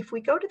 If we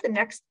go to the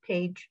next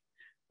page,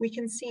 we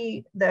can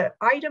see the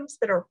items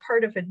that are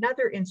part of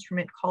another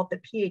instrument called the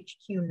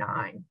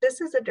PHQ-9.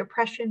 This is a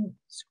depression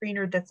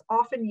screener that's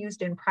often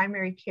used in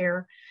primary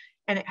care,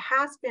 and it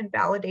has been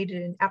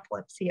validated in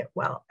epilepsy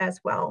as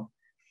well.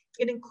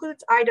 It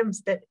includes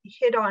items that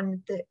hit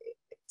on the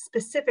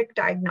specific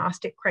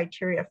diagnostic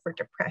criteria for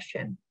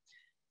depression.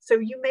 So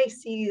you may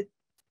see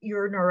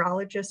your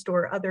neurologist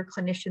or other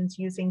clinicians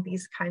using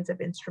these kinds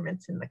of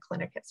instruments in the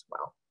clinic as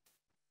well.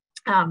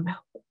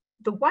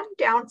 The one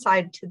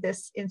downside to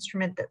this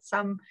instrument that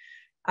some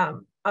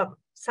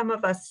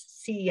of us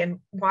see, and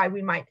why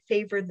we might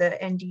favor the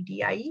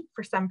NDDIE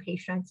for some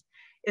patients,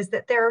 is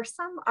that there are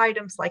some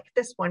items like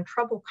this one,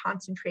 trouble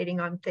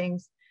concentrating on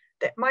things,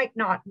 that might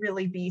not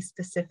really be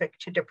specific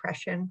to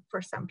depression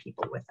for some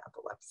people with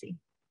epilepsy.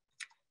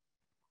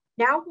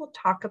 Now we'll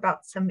talk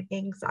about some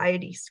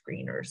anxiety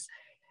screeners.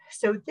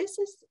 So this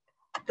is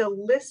the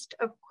list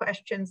of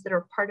questions that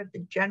are part of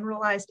the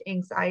Generalized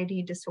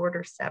Anxiety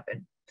Disorder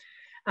 7.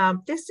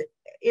 This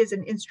is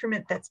an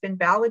instrument that's been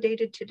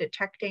validated to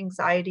detect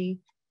anxiety,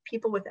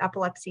 people with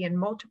epilepsy in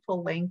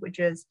multiple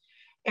languages,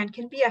 and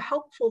can be a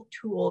helpful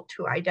tool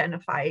to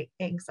identify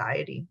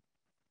anxiety.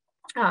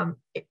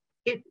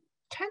 It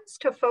tends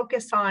to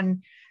focus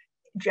on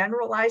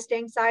generalized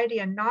anxiety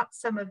and not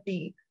some of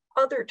the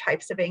other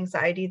types of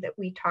anxiety that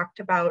we talked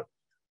about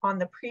on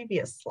the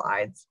previous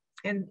slides.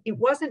 And it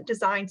wasn't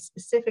designed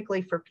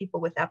specifically for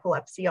people with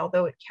epilepsy,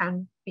 although it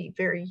can be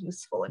very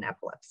useful in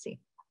epilepsy.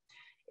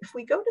 If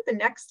we go to the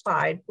next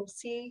slide, we'll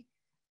see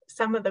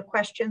some of the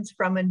questions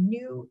from a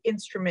new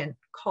instrument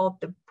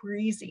called the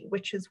Breezy,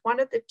 which is one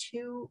of the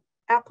 2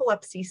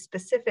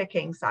 epilepsy-specific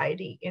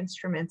anxiety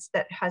instruments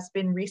that has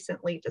been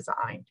recently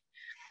designed.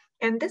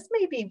 And this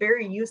may be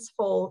very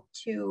useful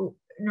to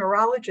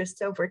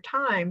neurologists over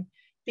time,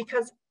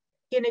 because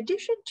in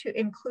addition to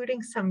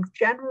including some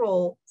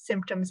general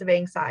symptoms of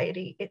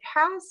anxiety, it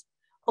has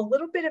a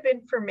little bit of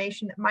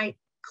information that might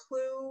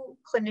clue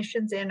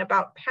clinicians in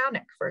about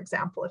panic, for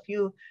example. If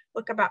you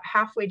look about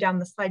halfway down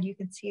the slide, you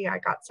can see I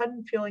got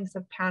sudden feelings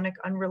of panic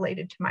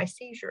unrelated to my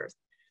seizures.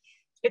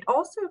 It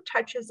also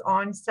touches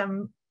on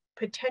some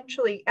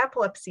potentially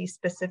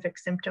epilepsy-specific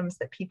symptoms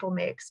that people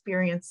may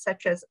experience,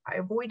 such as I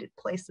avoided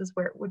places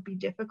where it would be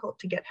difficult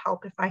to get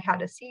help if I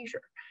had a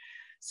seizure.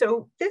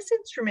 So this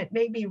instrument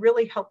may be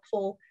really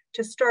helpful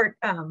to start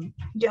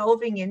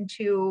delving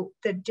into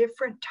the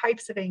different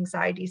types of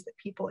anxieties that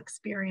people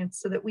experience,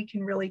 so that we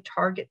can really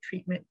target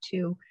treatment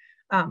to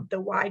the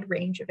wide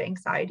range of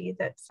anxiety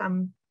that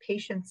some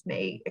patients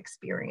may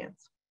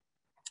experience.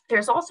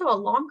 There's also a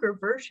longer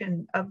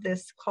version of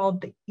this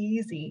called the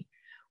EASY,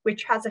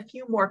 which has a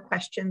few more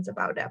questions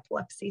about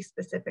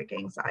epilepsy-specific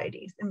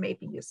anxieties and may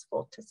be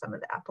useful to some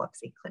of the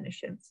epilepsy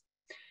clinicians.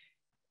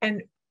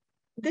 And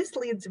this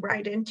leads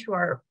right into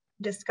our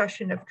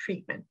discussion of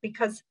treatment,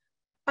 because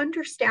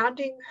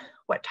understanding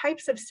what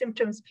types of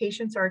symptoms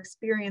patients are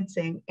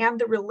experiencing and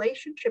the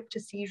relationship to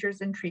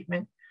seizures and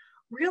treatment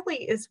really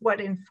is what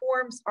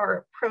informs our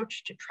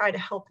approach to try to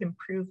help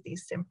improve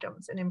these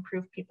symptoms and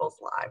improve people's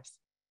lives.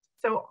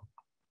 So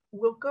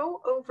we'll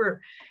go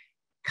over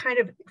kind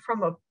of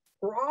from a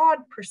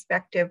broad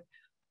perspective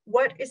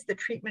what is the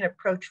treatment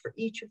approach for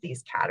each of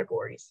these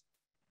categories?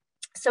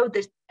 So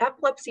the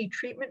epilepsy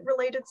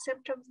treatment-related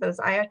symptoms, those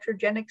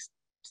iatrogenic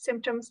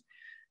symptoms,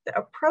 the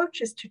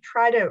approach is to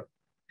try to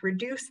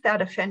reduce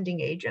that offending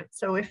agent.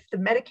 So if the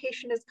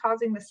medication is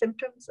causing the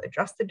symptoms,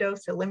 adjust the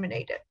dose,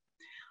 eliminate it.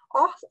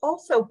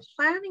 Also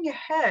planning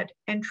ahead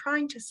and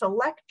trying to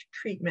select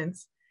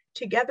treatments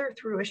together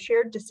through a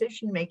shared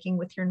decision-making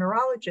with your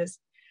neurologist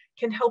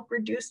can help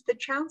reduce the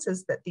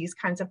chances that these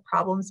kinds of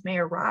problems may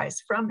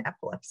arise from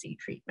epilepsy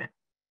treatment.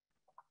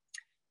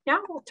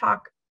 Now we'll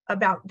talk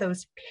about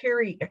those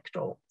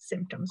periictal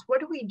symptoms. What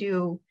do we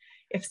do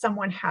if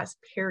someone has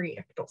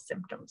periictal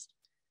symptoms?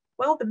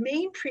 Well, the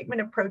main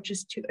treatment approach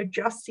is to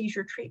adjust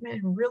seizure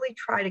treatment and really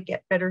try to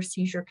get better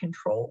seizure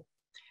control.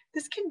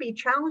 This can be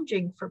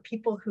challenging for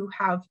people who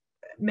have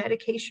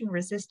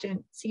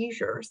medication-resistant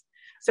seizures.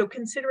 So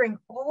considering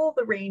all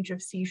the range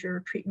of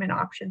seizure treatment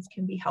options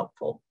can be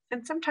helpful,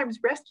 and sometimes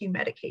rescue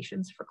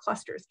medications for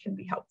clusters can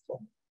be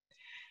helpful.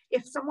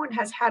 If someone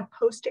has had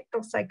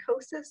postictal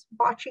psychosis,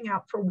 watching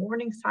out for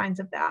warning signs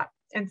of that,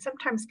 and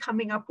sometimes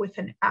coming up with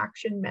an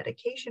action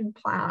medication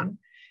plan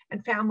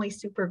and family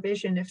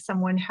supervision if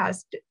someone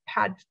has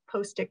had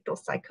postictal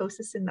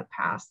psychosis in the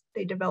past,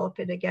 they develop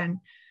it again.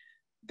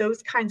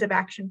 Those kinds of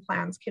action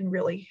plans can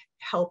really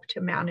help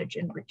to manage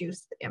and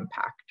reduce the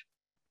impact.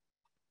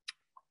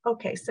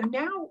 Okay, so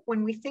now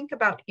when we think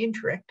about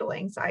interictal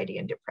anxiety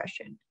and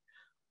depression,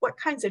 what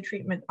kinds of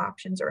treatment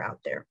options are out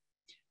there?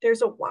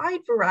 There's a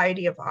wide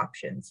variety of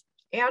options,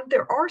 and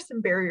there are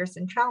some barriers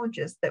and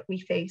challenges that we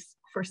face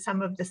for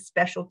some of the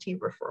specialty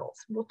referrals.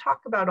 We'll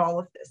talk about all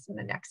of this in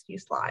the next few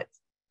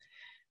slides.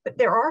 But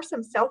there are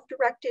some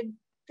self-directed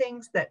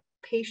things that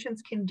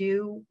patients can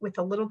do with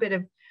a little bit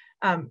of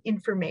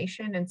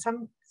information, and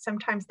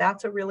sometimes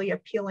that's a really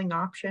appealing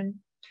option.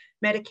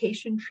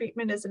 Medication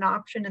treatment is an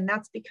option, and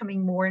that's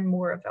becoming more and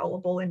more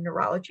available in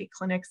neurology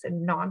clinics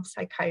and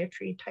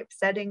non-psychiatry type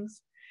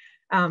settings.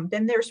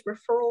 Then there's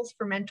referrals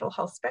for mental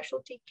health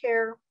specialty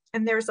care,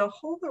 and there's a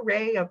whole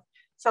array of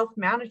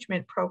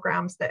self-management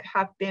programs that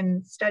have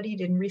been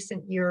studied in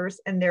recent years,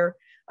 and they're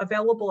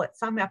available at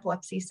some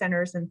epilepsy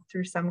centers and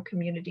through some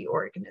community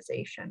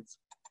organizations.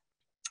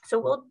 So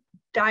we'll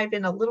dive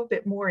in a little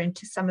bit more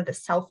into some of the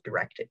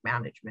self-directed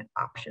management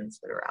options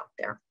that are out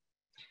there.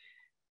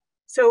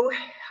 So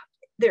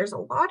there's a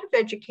lot of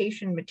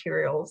education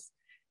materials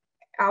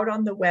out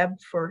on the web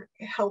for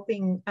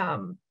helping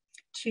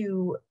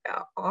to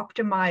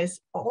optimize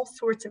all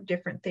sorts of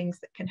different things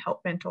that can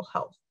help mental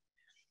health.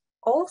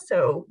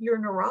 Also, your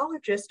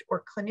neurologist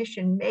or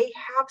clinician may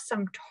have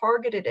some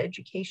targeted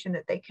education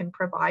that they can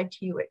provide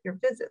to you at your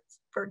visits.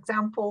 For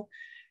example,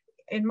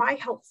 in my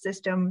health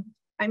system,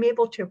 I'm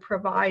able to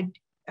provide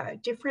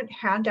different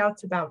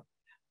handouts about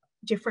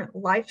different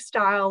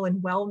lifestyle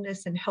and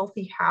wellness and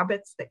healthy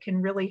habits that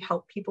can really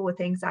help people with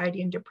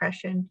anxiety and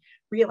depression,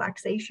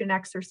 relaxation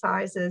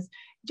exercises,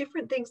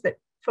 different things that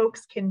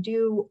folks can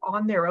do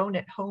on their own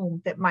at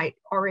home that might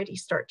already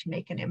start to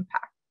make an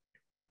impact.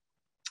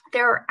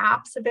 There are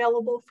apps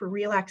available for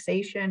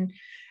relaxation,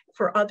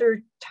 for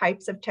other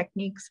types of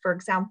techniques. For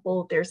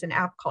example, there's an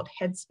app called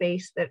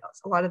Headspace that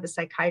a lot of the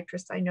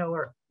psychiatrists I know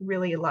are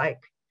really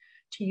like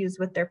to use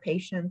with their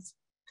patients.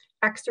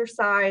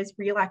 Exercise,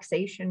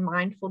 relaxation,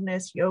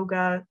 mindfulness,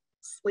 yoga,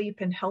 sleep,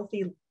 and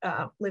healthy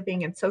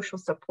living and social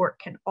support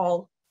can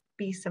all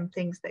be some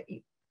things that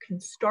you can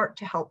start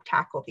to help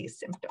tackle these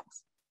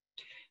symptoms.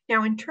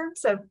 Now, in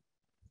terms of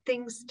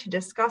things to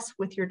discuss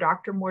with your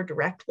doctor more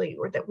directly,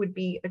 or that would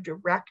be a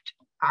direct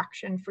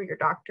action for your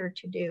doctor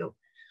to do,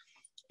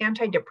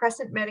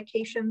 antidepressant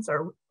medications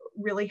are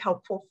really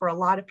helpful for a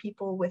lot of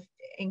people with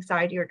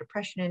anxiety or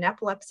depression and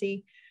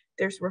epilepsy.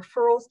 There's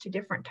referrals to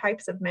different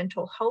types of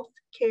mental health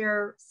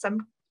care.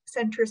 Some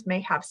centers may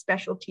have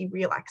specialty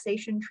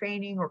relaxation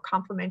training or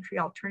complementary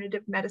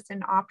alternative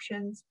medicine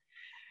options.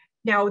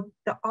 Now,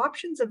 the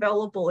options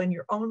available in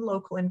your own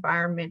local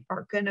environment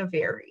are going to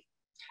vary.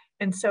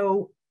 And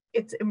so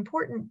it's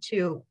important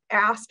to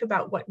ask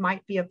about what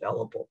might be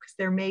available, because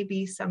there may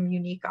be some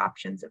unique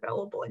options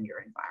available in your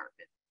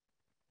environment.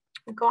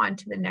 We'll go on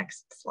to the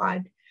next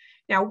slide.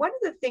 Now, one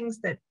of the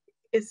things that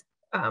is,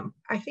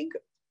 I think,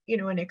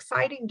 an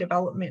exciting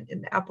development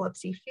in the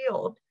epilepsy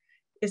field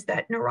is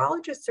that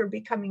neurologists are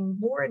becoming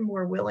more and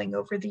more willing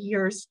over the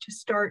years to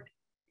start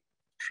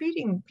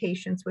treating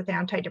patients with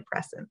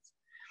antidepressants.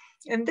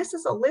 And this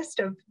is a list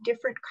of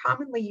different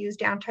commonly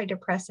used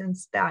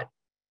antidepressants that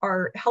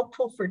are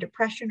helpful for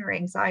depression or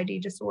anxiety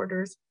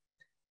disorders.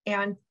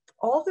 And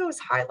all those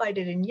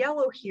highlighted in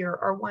yellow here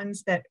are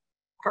ones that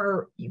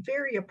are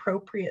very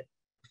appropriate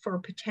for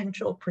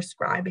potential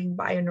prescribing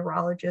by a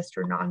neurologist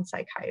or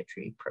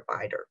non-psychiatry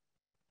provider.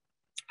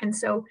 And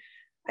so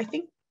I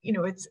think,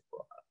 it's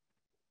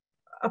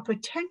a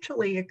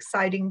potentially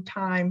exciting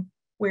time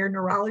where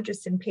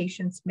neurologists and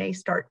patients may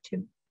start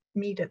to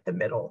meet at the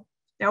middle.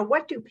 Now,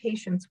 what do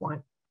patients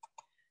want?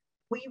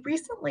 We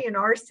recently in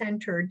our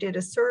center did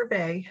a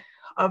survey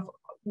of,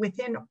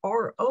 within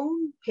our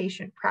own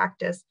patient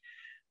practice,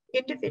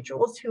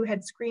 individuals who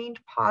had screened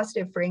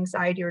positive for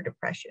anxiety or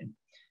depression.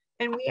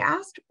 And we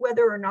asked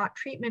whether or not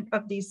treatment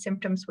of these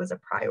symptoms was a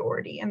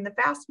priority, and the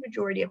vast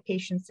majority of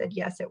patients said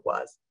yes, it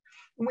was.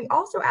 And we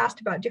also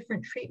asked about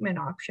different treatment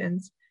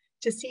options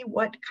to see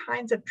what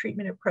kinds of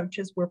treatment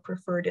approaches were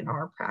preferred in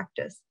our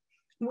practice.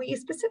 We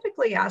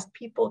specifically asked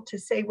people to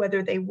say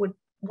whether they would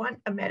want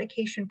a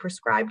medication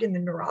prescribed in the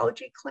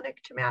neurology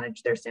clinic to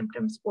manage their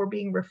symptoms or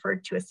being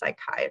referred to a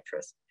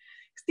psychiatrist.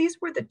 These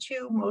were the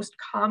two most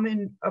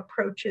common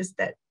approaches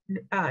that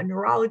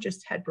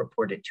neurologists had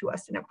reported to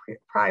us in a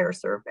prior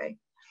survey.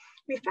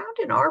 We found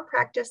in our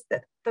practice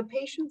that the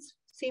patients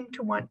seemed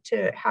to want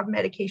to have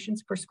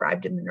medications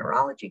prescribed in the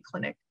neurology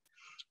clinic,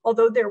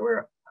 although there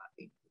were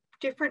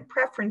different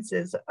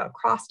preferences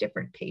across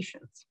different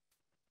patients.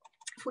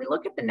 If we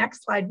look at the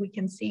next slide, we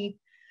can see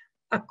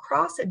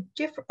across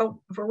a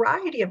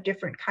variety of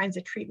different kinds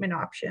of treatment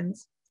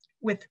options,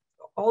 with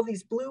all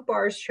these blue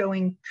bars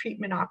showing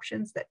treatment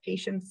options that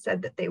patients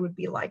said that they would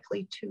be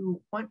likely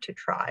to want to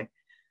try.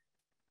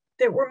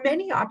 There were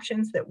many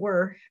options that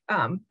were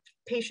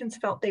patients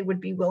felt they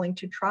would be willing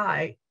to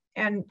try.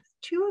 And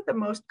two of the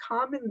most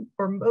common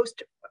or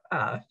most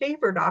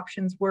favored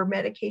options were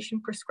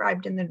medication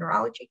prescribed in the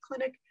neurology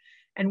clinic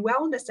and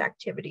wellness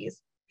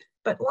activities.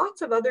 But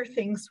lots of other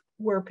things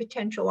were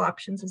potential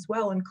options as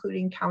well,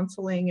 including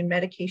counseling and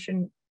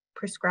medication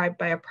prescribed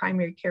by a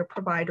primary care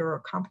provider or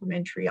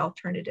complementary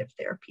alternative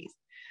therapies.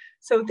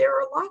 So there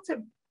are lots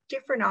of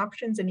different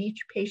options, and each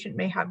patient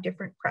may have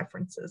different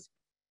preferences.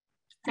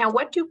 Now,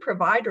 what do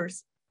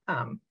providers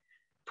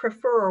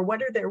prefer, or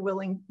what are they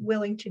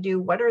willing to do?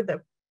 What are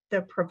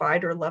the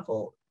provider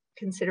level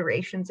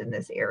considerations in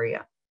this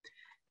area?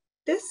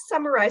 This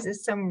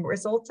summarizes some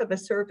results of a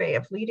survey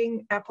of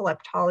leading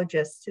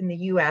epileptologists in the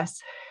US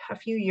a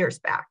few years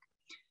back.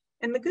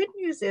 And the good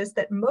news is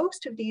that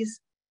most of these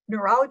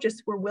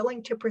neurologists were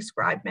willing to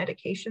prescribe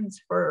medications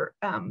for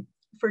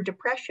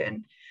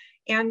depression.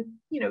 And,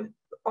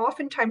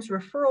 oftentimes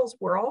referrals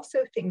were also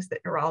things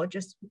that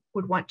neurologists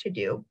would want to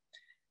do.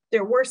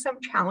 There were some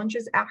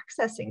challenges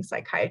accessing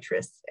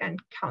psychiatrists and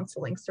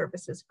counseling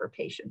services for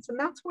patients. And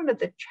that's one of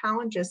the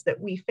challenges that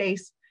we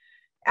face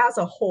as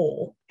a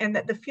whole, and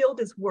that the field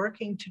is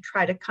working to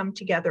try to come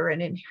together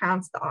and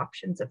enhance the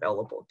options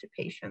available to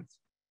patients.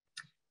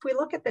 If we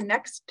look at the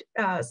next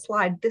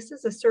slide, this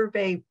is a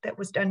survey that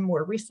was done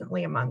more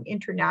recently among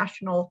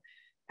international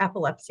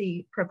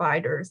epilepsy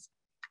providers.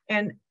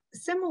 And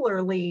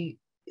similarly,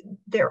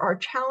 there are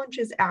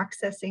challenges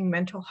accessing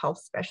mental health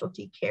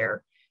specialty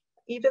care,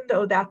 even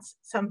though that's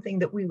something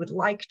that we would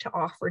like to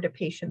offer to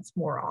patients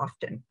more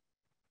often.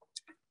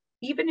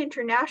 Even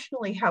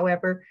internationally,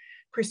 however,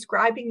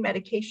 prescribing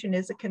medication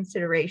is a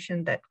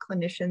consideration that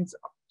clinicians,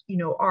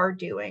 are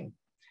doing.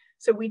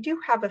 So we do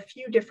have a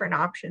few different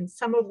options,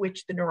 some of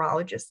which the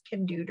neurologist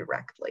can do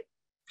directly.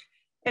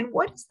 And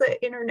what is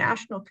the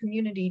international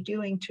community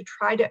doing to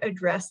try to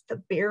address the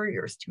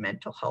barriers to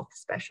mental health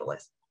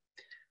specialists?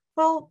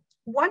 Well,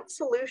 one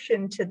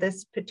solution to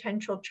this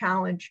potential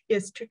challenge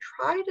is to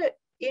try to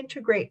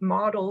integrate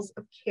models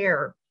of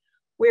care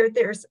where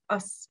there's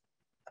a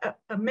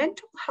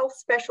mental health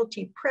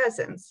specialty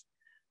presence,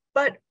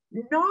 but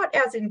not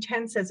as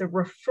intense as a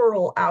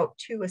referral out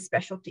to a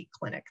specialty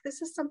clinic.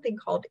 This is something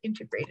called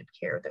integrated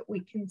care that we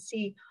can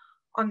see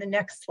on the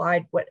next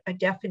slide what a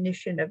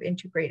definition of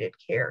integrated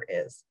care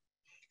is.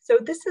 So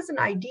this is an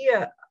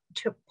idea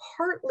to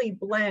partly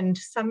blend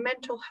some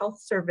mental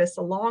health service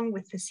along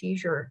with the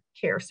seizure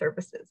care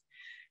services.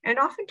 And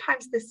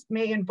oftentimes this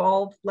may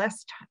involve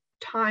less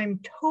time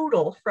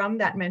total from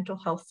that mental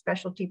health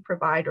specialty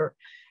provider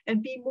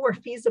and be more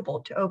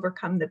feasible to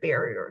overcome the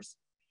barriers.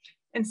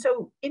 And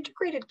so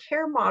integrated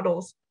care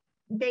models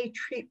may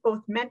treat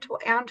both mental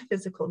and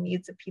physical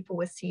needs of people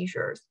with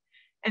seizures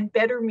and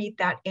better meet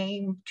that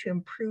aim to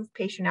improve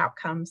patient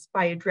outcomes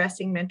by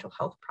addressing mental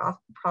health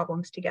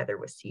problems together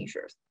with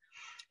seizures.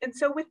 And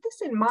so with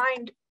this in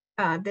mind,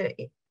 the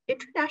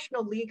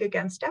International League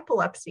Against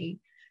Epilepsy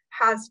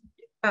has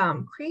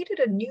created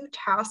a new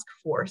task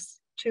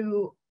force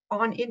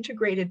on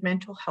integrated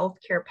mental health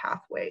care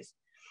pathways.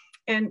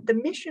 And the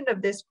mission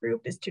of this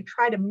group is to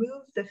try to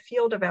move the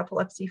field of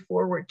epilepsy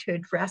forward to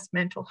address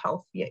mental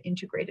health via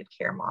integrated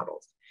care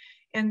models.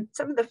 And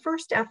some of the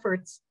first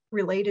efforts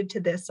related to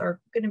this are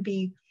going to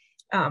be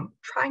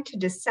trying to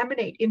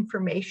disseminate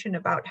information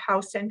about how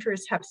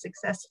centers have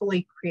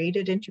successfully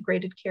created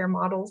integrated care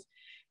models,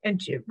 and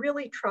to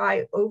really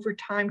try over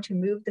time to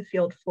move the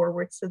field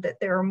forward so that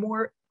there are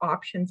more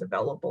options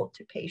available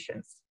to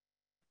patients.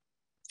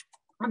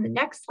 On the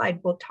next slide,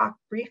 we'll talk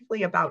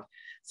briefly about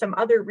some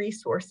other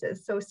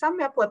resources. So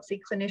some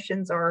epilepsy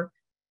clinicians are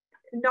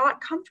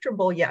not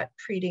comfortable yet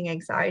treating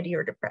anxiety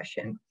or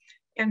depression.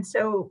 And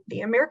so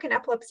the American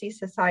Epilepsy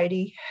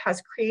Society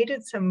has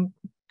created some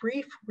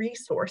brief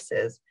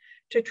resources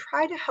to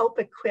try to help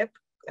equip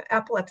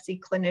epilepsy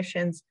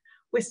clinicians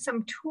with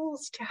some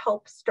tools to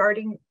help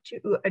starting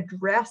to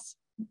address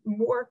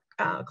more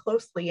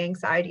closely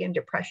anxiety and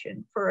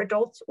depression for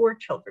adults or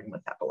children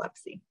with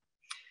epilepsy.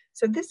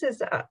 So this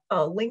is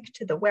a link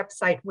to the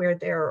website where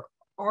there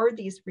are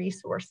these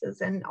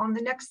resources? And on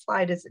the next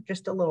slide is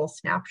just a little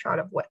snapshot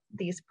of what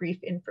these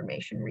brief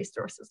information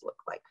resources look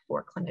like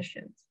for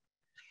clinicians.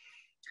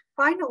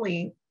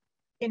 Finally,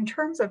 in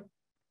terms of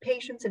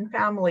patients and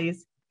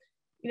families,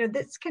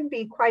 this can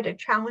be quite a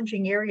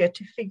challenging area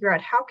to figure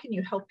out how can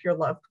you help your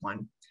loved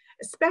one,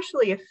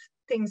 especially if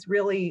things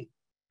really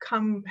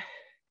come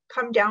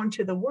down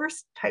to the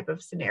worst type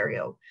of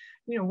scenario.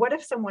 What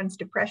if someone's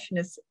depression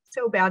is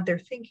so bad they're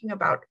thinking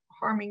about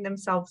harming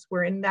themselves?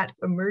 We're in that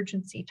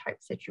emergency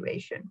type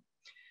situation.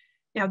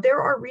 Now,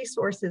 there are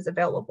resources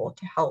available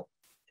to help.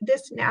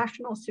 This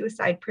National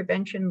Suicide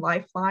Prevention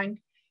Lifeline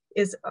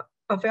is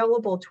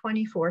available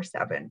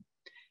 24/7.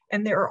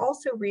 And there are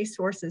also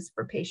resources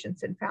for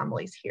patients and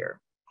families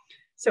here.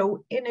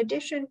 So in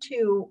addition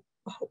to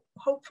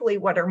hopefully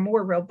what are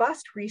more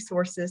robust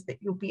resources that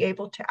you'll be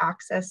able to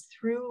access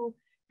through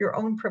your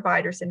own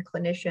providers and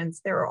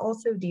clinicians, there are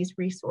also these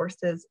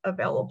resources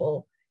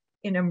available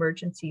in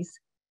emergencies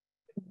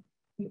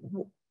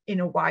in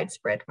a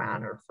widespread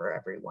manner for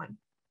everyone.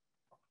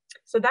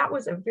 So that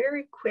was a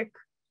very quick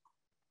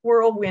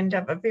whirlwind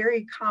of a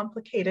very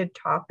complicated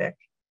topic.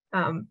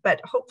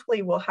 But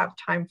hopefully we'll have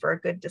time for a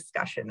good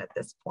discussion at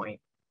this point.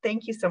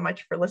 Thank you so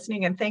much for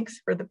listening, and thanks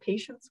for the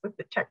patience with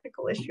the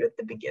technical issue at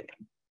the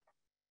beginning.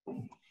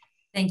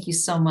 Thank you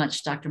so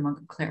much, Dr.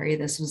 Monclere.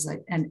 This was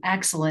an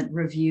excellent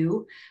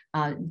review.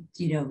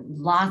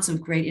 Lots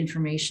of great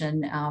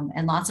information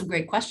and lots of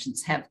great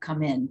questions have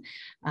come in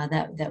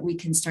that we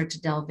can start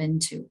to delve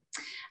into.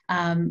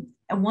 And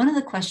one of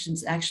the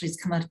questions actually has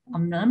come up a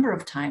number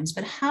of times,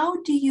 but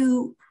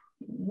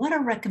what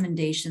are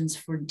recommendations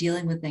for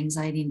dealing with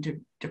anxiety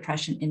and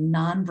depression in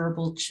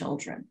nonverbal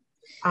children?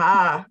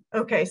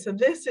 Okay, so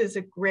this is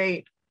a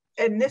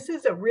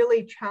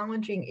really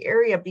challenging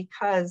area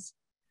because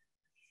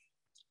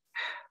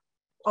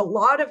a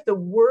lot of the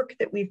work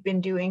that we've been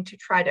doing to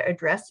try to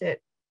address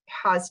it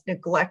has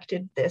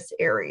neglected this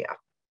area.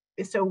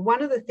 So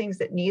one of the things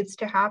that needs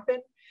to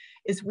happen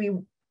is we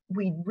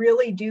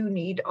really do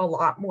need a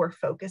lot more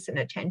focus and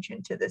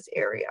attention to this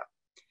area.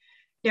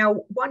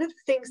 Now, one of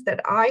the things that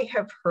I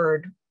have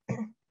heard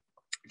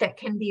that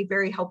can be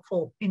very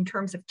helpful in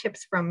terms of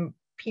tips from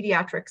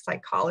pediatric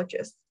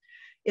psychologists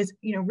is,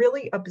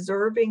 really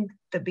observing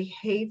the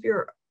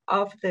behavior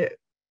of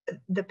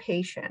the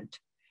patient,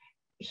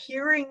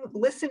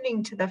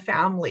 listening to the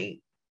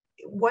family.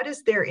 What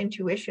is their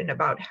intuition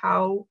about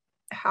how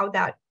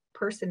that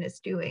person is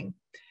doing?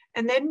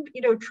 And then,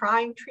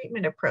 trying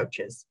treatment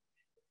approaches.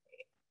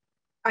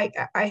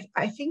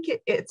 I think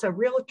it's a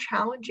real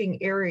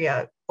challenging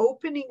area.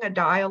 Opening a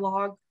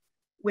dialogue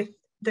with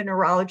the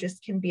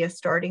neurologist can be a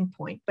starting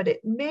point, but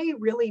it may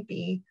really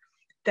be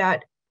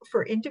that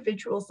for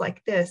individuals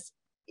like this,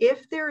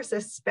 if there's a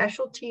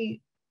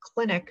specialty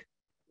clinic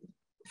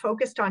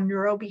focused on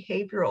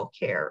neurobehavioral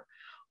care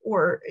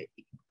or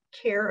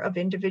care of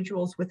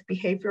individuals with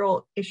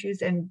behavioral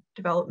issues and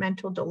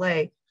developmental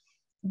delay,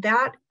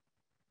 that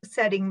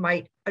setting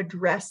might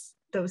address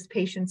those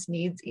patients'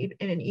 needs in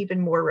an even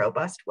more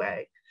robust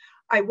way.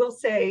 I will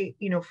say,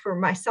 for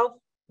myself,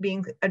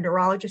 being a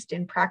neurologist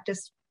in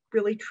practice,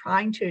 really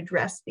trying to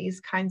address these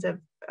kinds of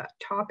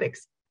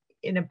topics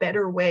in a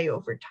better way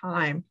over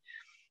time.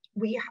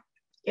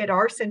 At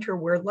our center,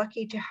 we're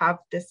lucky to have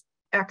this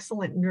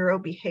excellent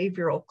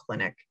neurobehavioral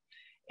clinic.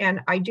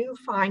 And I do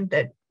find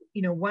that,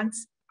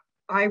 once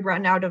I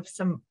run out of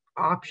some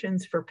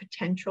options for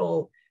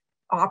potential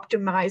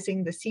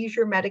optimizing the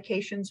seizure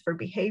medications for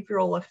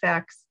behavioral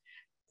effects,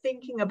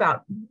 thinking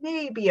about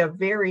maybe a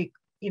very,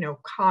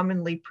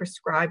 commonly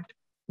prescribed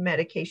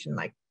medication,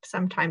 like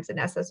sometimes an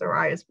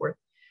SSRI is worth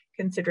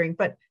considering,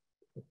 but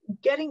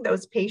getting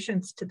those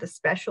patients to the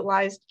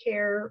specialized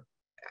care,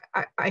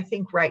 I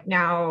think right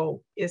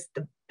now is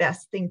the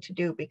best thing to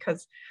do,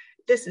 because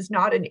this is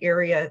not an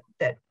area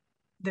that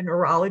the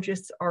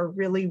neurologists are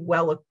really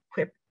well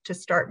equipped to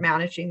start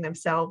managing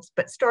themselves,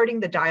 but starting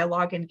the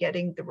dialogue and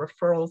getting the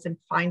referrals and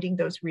finding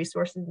those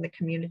resources in the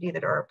community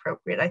that are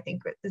appropriate, I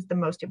think is the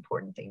most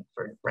important thing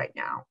for right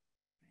now.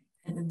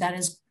 And that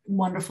is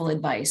wonderful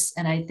advice.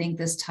 And I think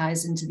this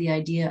ties into the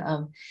idea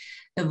of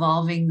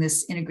evolving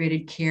this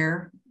integrated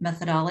care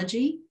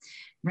methodology,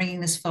 bringing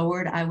this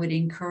forward. I would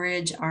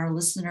encourage our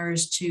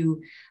listeners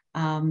to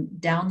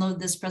download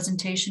this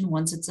presentation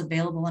once it's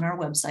available on our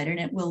website, and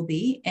it will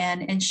be,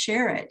 and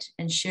share it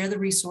and share the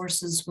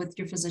resources with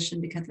your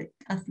physician, because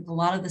I think a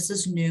lot of this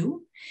is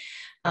new.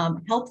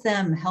 Help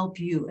them help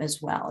you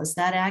as well. Is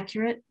that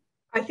accurate?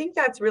 I think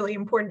that's really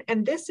important.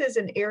 And this is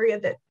an area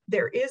that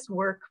there is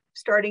work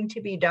starting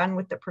to be done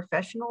with the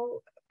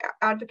professional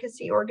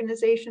advocacy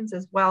organizations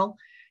as well.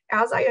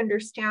 As I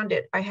understand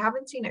it, I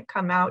haven't seen it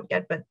come out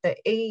yet, but the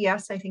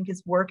AES, I think,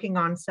 is working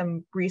on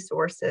some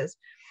resources.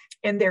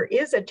 And there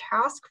is a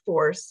task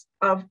force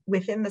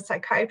within the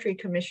Psychiatry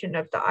Commission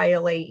of the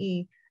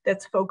ILAE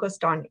that's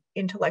focused on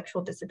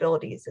intellectual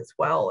disabilities as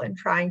well, and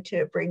trying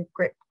to bring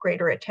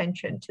greater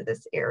attention to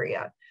this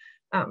area.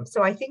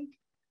 So I think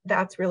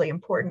that's really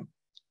important.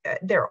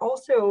 There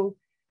also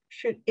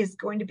is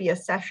going to be a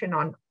session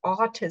on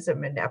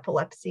autism and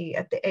epilepsy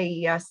at the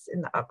AES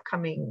in the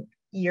upcoming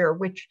year,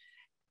 which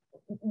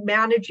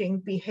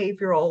managing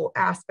behavioral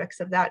aspects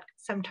of that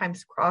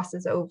sometimes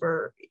crosses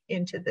over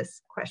into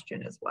this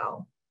question as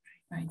well.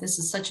 Right. This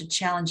is such a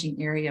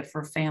challenging area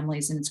for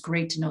families, and it's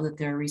great to know that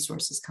there are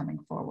resources coming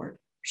forward,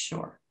 for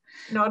sure.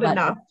 Not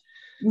enough.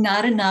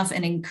 Not enough,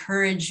 and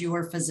encourage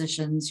your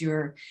physicians,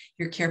 your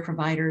care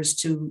providers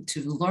to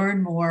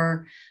learn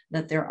more,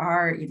 that there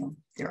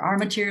are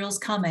materials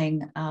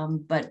coming,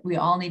 but we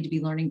all need to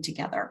be learning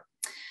together.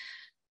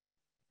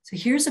 So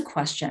here's a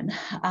question.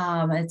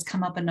 It's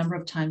come up a number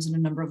of times in a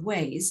number of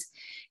ways.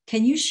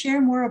 Can you share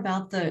more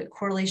about the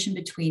correlation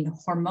between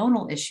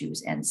hormonal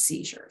issues and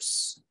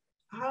seizures?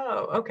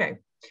 Oh, okay.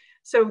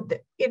 So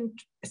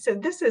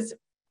this is,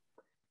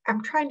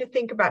 I'm trying to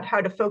think about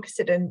how to focus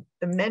it in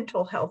the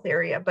mental health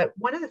area, but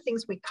one of the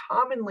things we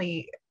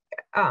commonly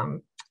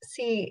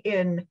see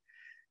in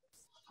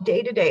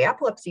day-to-day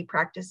epilepsy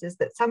practice is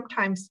that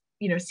sometimes,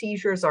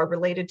 seizures are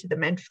related to the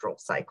menstrual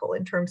cycle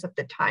in terms of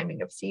the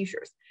timing of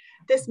seizures.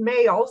 This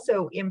may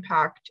also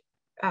impact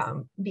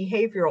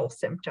behavioral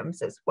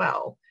symptoms as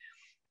well.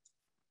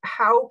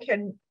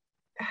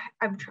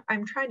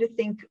 I'm trying to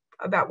think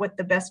about what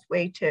the best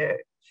way to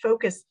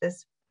focus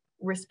this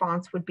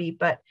response would be,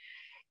 but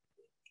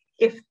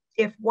if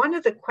one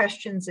of the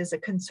questions is a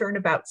concern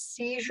about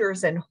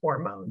seizures and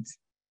hormones,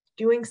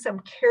 doing some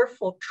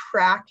careful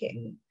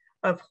tracking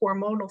of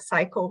hormonal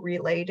cycle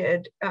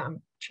related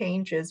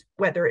changes,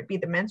 whether it be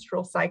the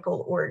menstrual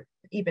cycle or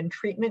even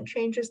treatment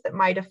changes that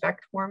might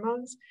affect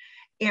hormones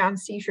and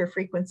seizure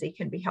frequency,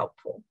 can be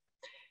helpful.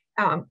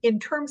 In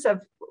terms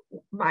of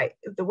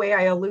the way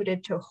I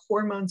alluded to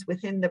hormones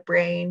within the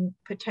brain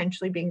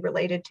potentially being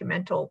related to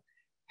mental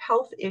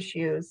health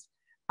issues,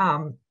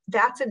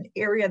 that's an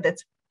area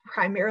that's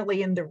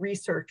primarily in the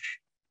research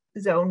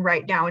zone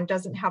right now and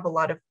doesn't have a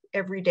lot of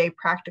everyday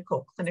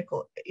practical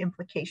clinical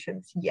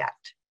implications yet,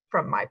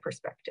 from my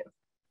perspective.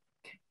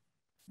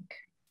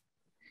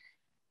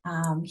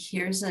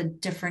 Here's a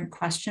different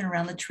question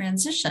around the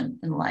transition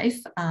in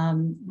life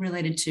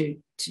related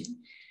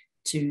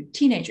to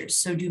teenagers.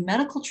 So do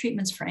medical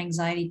treatments for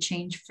anxiety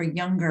change for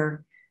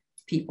younger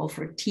people,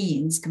 for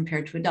teens,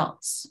 compared to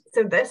adults?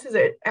 So this is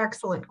an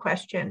excellent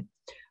question.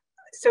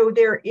 So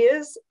there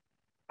is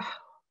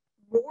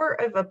more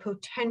of a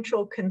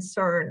potential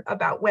concern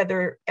about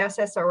whether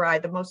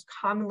SSRI, the most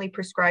commonly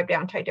prescribed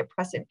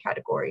antidepressant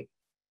category,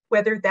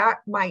 whether that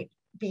might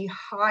be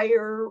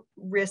higher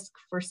risk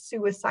for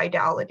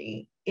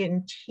suicidality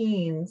in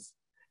teens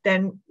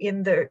than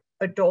in the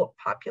adult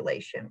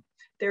population.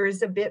 There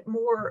is a bit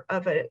more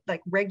of a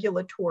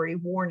regulatory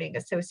warning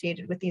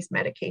associated with these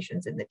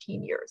medications in the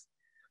teen years.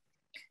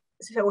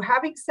 So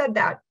having said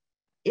that,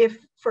 if,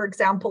 for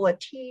example, a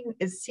teen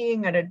is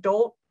seeing an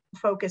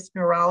adult-focused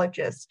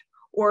neurologist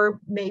or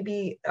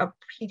maybe a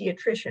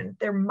pediatrician,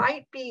 there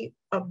might be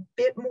a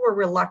bit more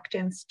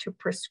reluctance to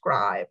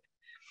prescribe.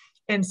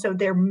 And so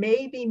there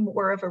may be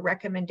more of a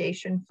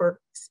recommendation for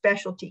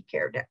specialty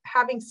care.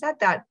 Having said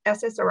that,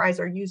 SSRIs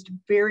are used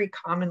very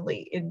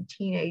commonly in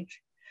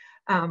teenage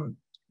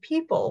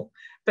people,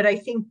 but I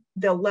think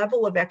the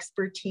level of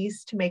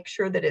expertise to make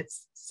sure that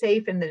it's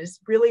safe and that it's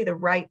really the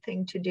right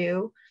thing to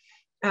do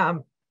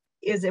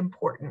is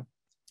important.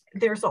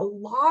 There's a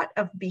lot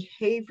of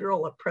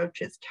behavioral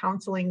approaches,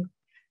 counseling,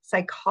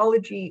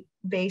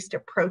 psychology-based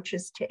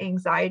approaches to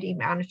anxiety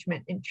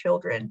management in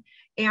children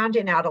and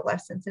in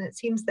adolescents. And it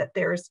seems that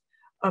there's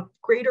a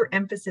greater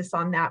emphasis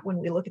on that when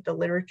we look at the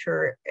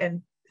literature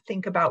and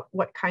think about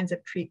what kinds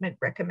of treatment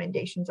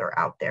recommendations are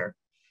out there.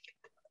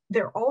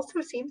 There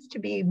also seems to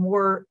be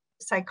more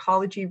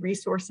psychology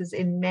resources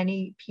in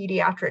many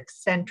pediatric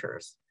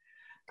centers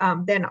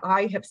than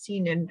I have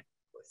seen in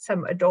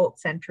some adult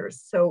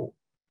centers. So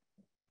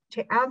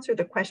to answer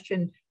the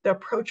question, the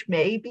approach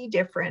may be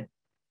different.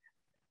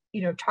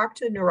 Talk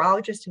to the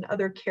neurologist and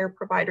other care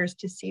providers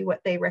to see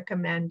what they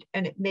recommend.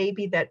 And it may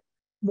be that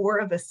more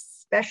of a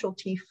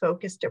specialty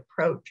focused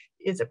approach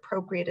is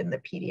appropriate in the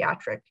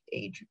pediatric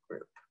age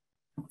group.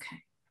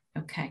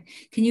 Okay.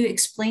 Can you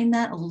explain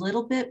that a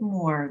little bit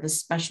more, the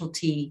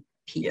specialty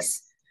piece?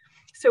 Yes.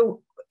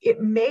 So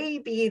it may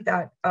be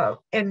that,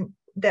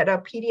 that a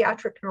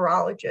pediatric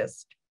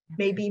neurologist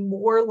may be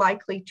more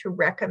likely to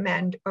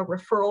recommend a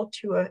referral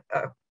to a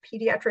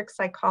pediatric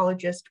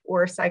psychologist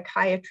or a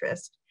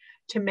psychiatrist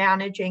to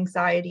manage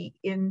anxiety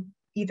in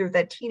either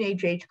the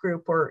teenage age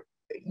group or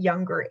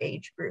younger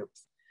age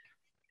groups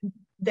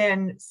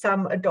than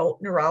some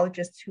adult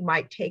neurologists who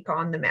might take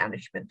on the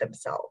management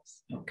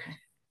themselves. Okay.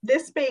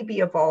 This may be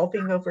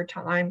evolving over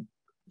time.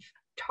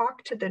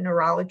 Talk to the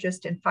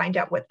neurologist and find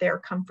out what their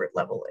comfort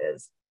level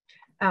is.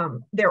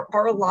 There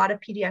are a lot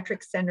of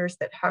pediatric centers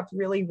that have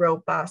really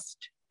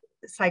robust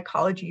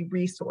psychology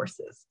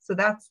resources. So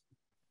that's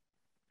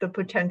the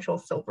potential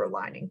silver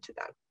lining to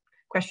that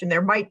question.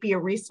 There might be a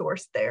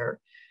resource there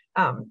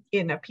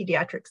in a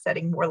pediatric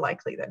setting more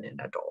likely than in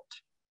adult.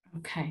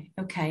 Okay.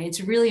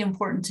 It's really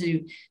important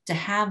to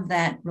have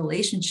that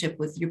relationship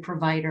with your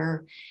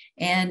provider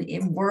and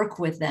work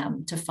with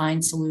them to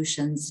find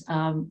solutions.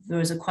 There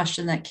was a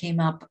question that came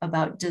up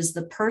about, does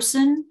the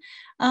person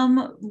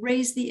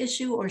raise the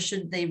issue, or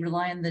should they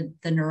rely on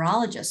the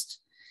neurologist?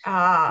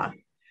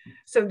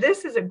 So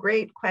this is a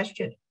great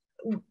question.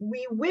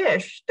 We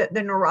wish that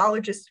the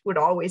neurologist would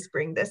always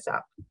bring this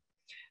up,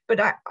 but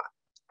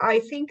I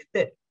think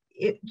that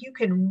you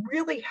can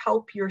really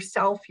help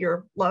yourself,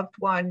 your loved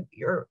one,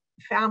 your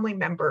family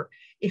member.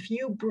 If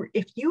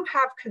you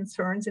have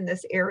concerns in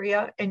this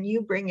area and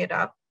you bring it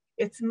up,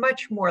 it's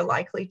much more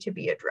likely to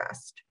be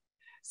addressed.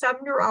 Some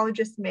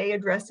neurologists may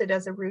address it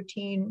as a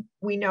routine.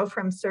 We know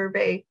from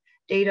survey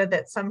data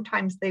that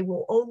sometimes they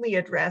will only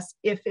address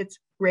if it's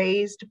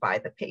raised by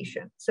the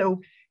patient.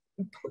 So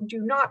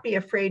do not be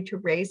afraid to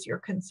raise your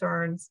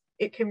concerns.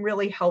 It can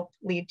really help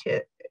lead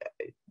to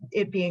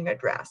it being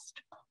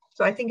addressed.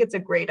 So I think it's a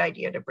great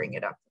idea to bring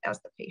it up as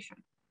the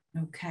patient.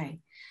 Okay.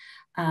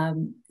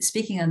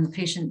 Speaking on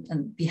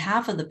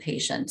behalf of the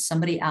patient,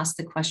 somebody asked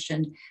the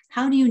question,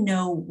 how do you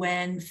know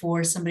when,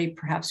 for somebody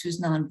perhaps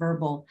who's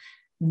nonverbal,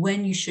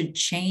 when you should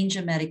change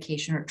a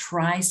medication or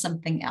try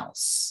something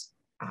else?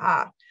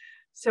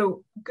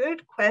 So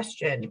good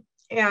question.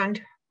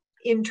 And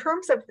in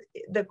terms of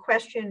the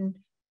question,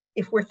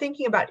 if we're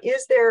thinking about,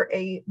 is there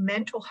a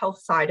mental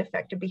health side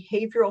effect, a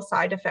behavioral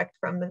side effect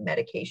from the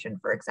medication,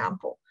 for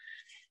example,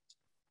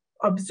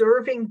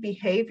 observing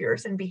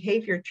behaviors and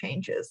behavior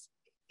changes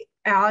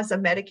as a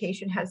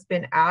medication has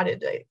been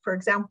added. For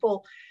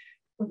example,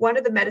 one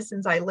of the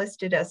medicines I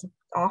listed as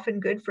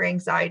often good for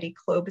anxiety,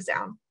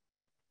 clobazam.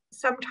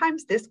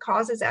 Sometimes this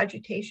causes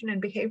agitation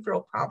and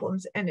behavioral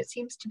problems, and it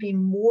seems to be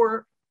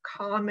more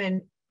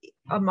common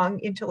among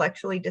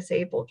intellectually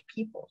disabled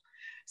people.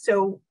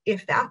 So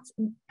if that's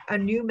a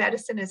new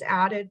medicine is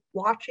added,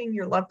 watching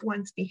your loved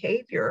one's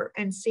behavior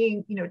and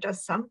seeing,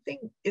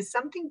 is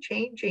something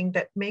changing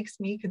that makes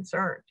me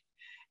concerned?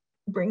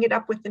 Bring it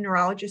up with the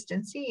neurologist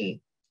and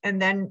see.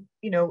 And then,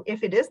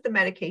 if it is the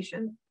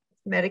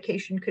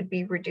medication could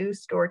be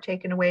reduced or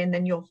taken away, and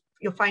then you'll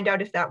find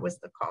out if that was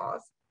the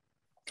cause.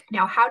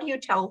 Now, how do you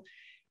tell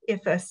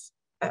if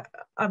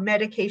a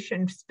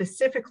medication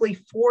specifically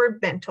for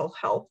mental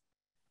health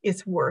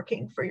is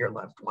working for your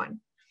loved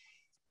one?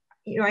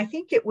 I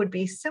think it would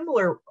be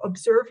similar,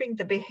 observing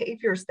the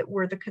behaviors that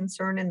were the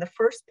concern in the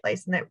first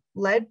place and that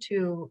led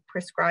to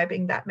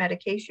prescribing that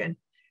medication.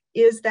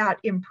 Is that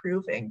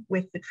improving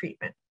with the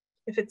treatment?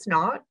 If it's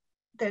not,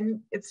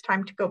 then it's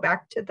time to go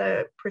back to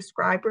the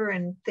prescriber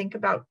and think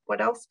about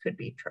what else could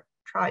be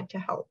tried to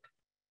help.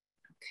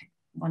 Okay,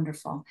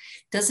 wonderful.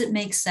 Does it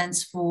make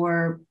sense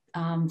for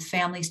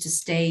families to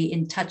stay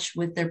in touch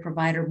with their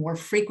provider more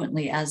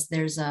frequently as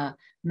there's a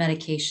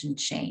medication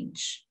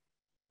change?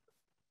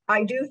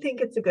 I do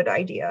think it's a good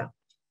idea.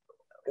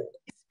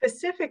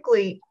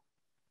 Specifically,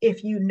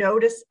 if you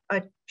notice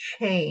a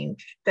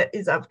change that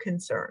is of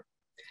concern.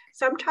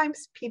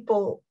 Sometimes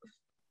people,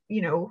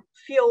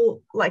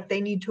 feel like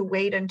they need to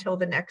wait until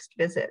the next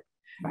visit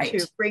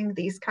to bring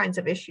these kinds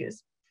of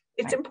issues.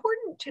 It's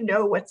important to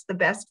know what's the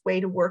best way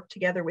to work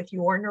together with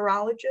your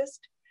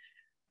neurologist.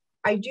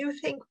 I do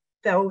think,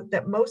 though,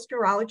 that most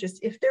neurologists,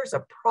 if there's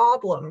a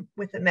problem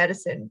with the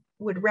medicine,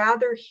 would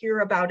rather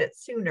hear about it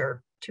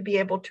sooner to be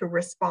able to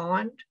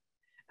respond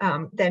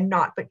than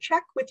not. But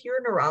check with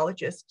your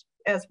neurologist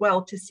as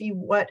well to see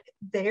what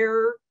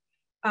their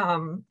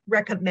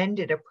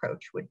recommended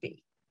approach would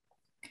be.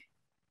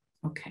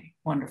 Okay,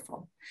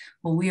 wonderful.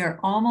 Well, we are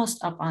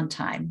almost up on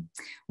time.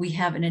 We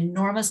have an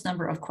enormous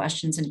number of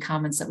questions and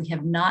comments that we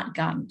have not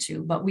gotten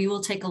to, but we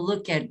will take a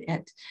look at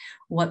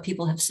what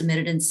people have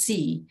submitted and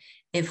see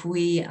if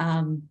we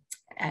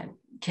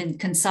can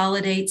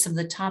consolidate some of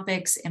the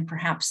topics and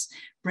perhaps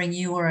bring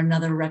you or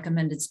another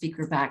recommended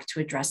speaker back to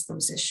address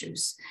those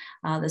issues.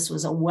 This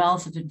was a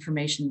wealth of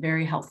information,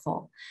 very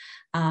helpful.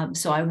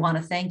 So I want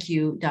to thank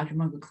you, Dr.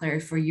 Mungo-Clary,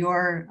 for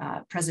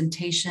your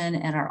presentation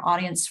and our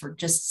audience for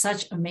just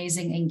such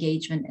amazing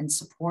engagement and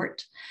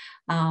support.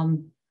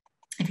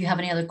 If you have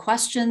any other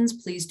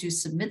questions, please do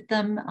submit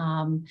them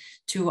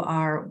to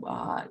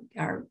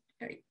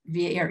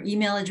via our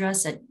email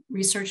address at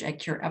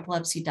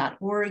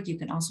research@cureepilepsy.org. You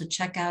can also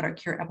check out our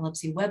Cure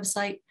Epilepsy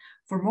website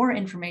for more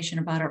information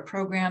about our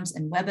programs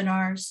and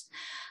webinars.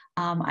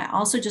 I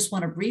also just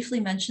want to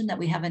briefly mention that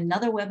we have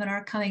another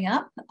webinar coming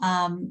up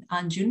on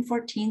June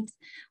 14th,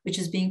 which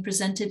is being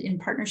presented in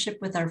partnership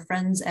with our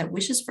friends at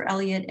Wishes for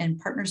Elliot and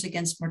Partners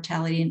Against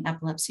Mortality in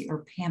Epilepsy,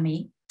 or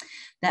PAMI.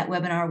 That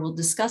webinar will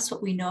discuss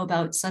what we know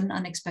about sudden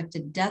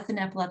unexpected death in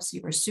epilepsy,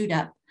 or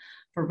SUDEP,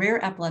 for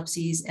rare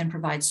epilepsies, and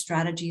provide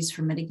strategies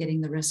for mitigating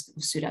the risk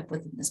of SUDEP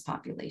within this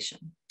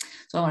population.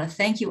 So I want to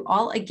thank you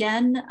all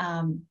again.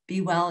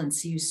 Be well and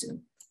see you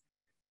soon.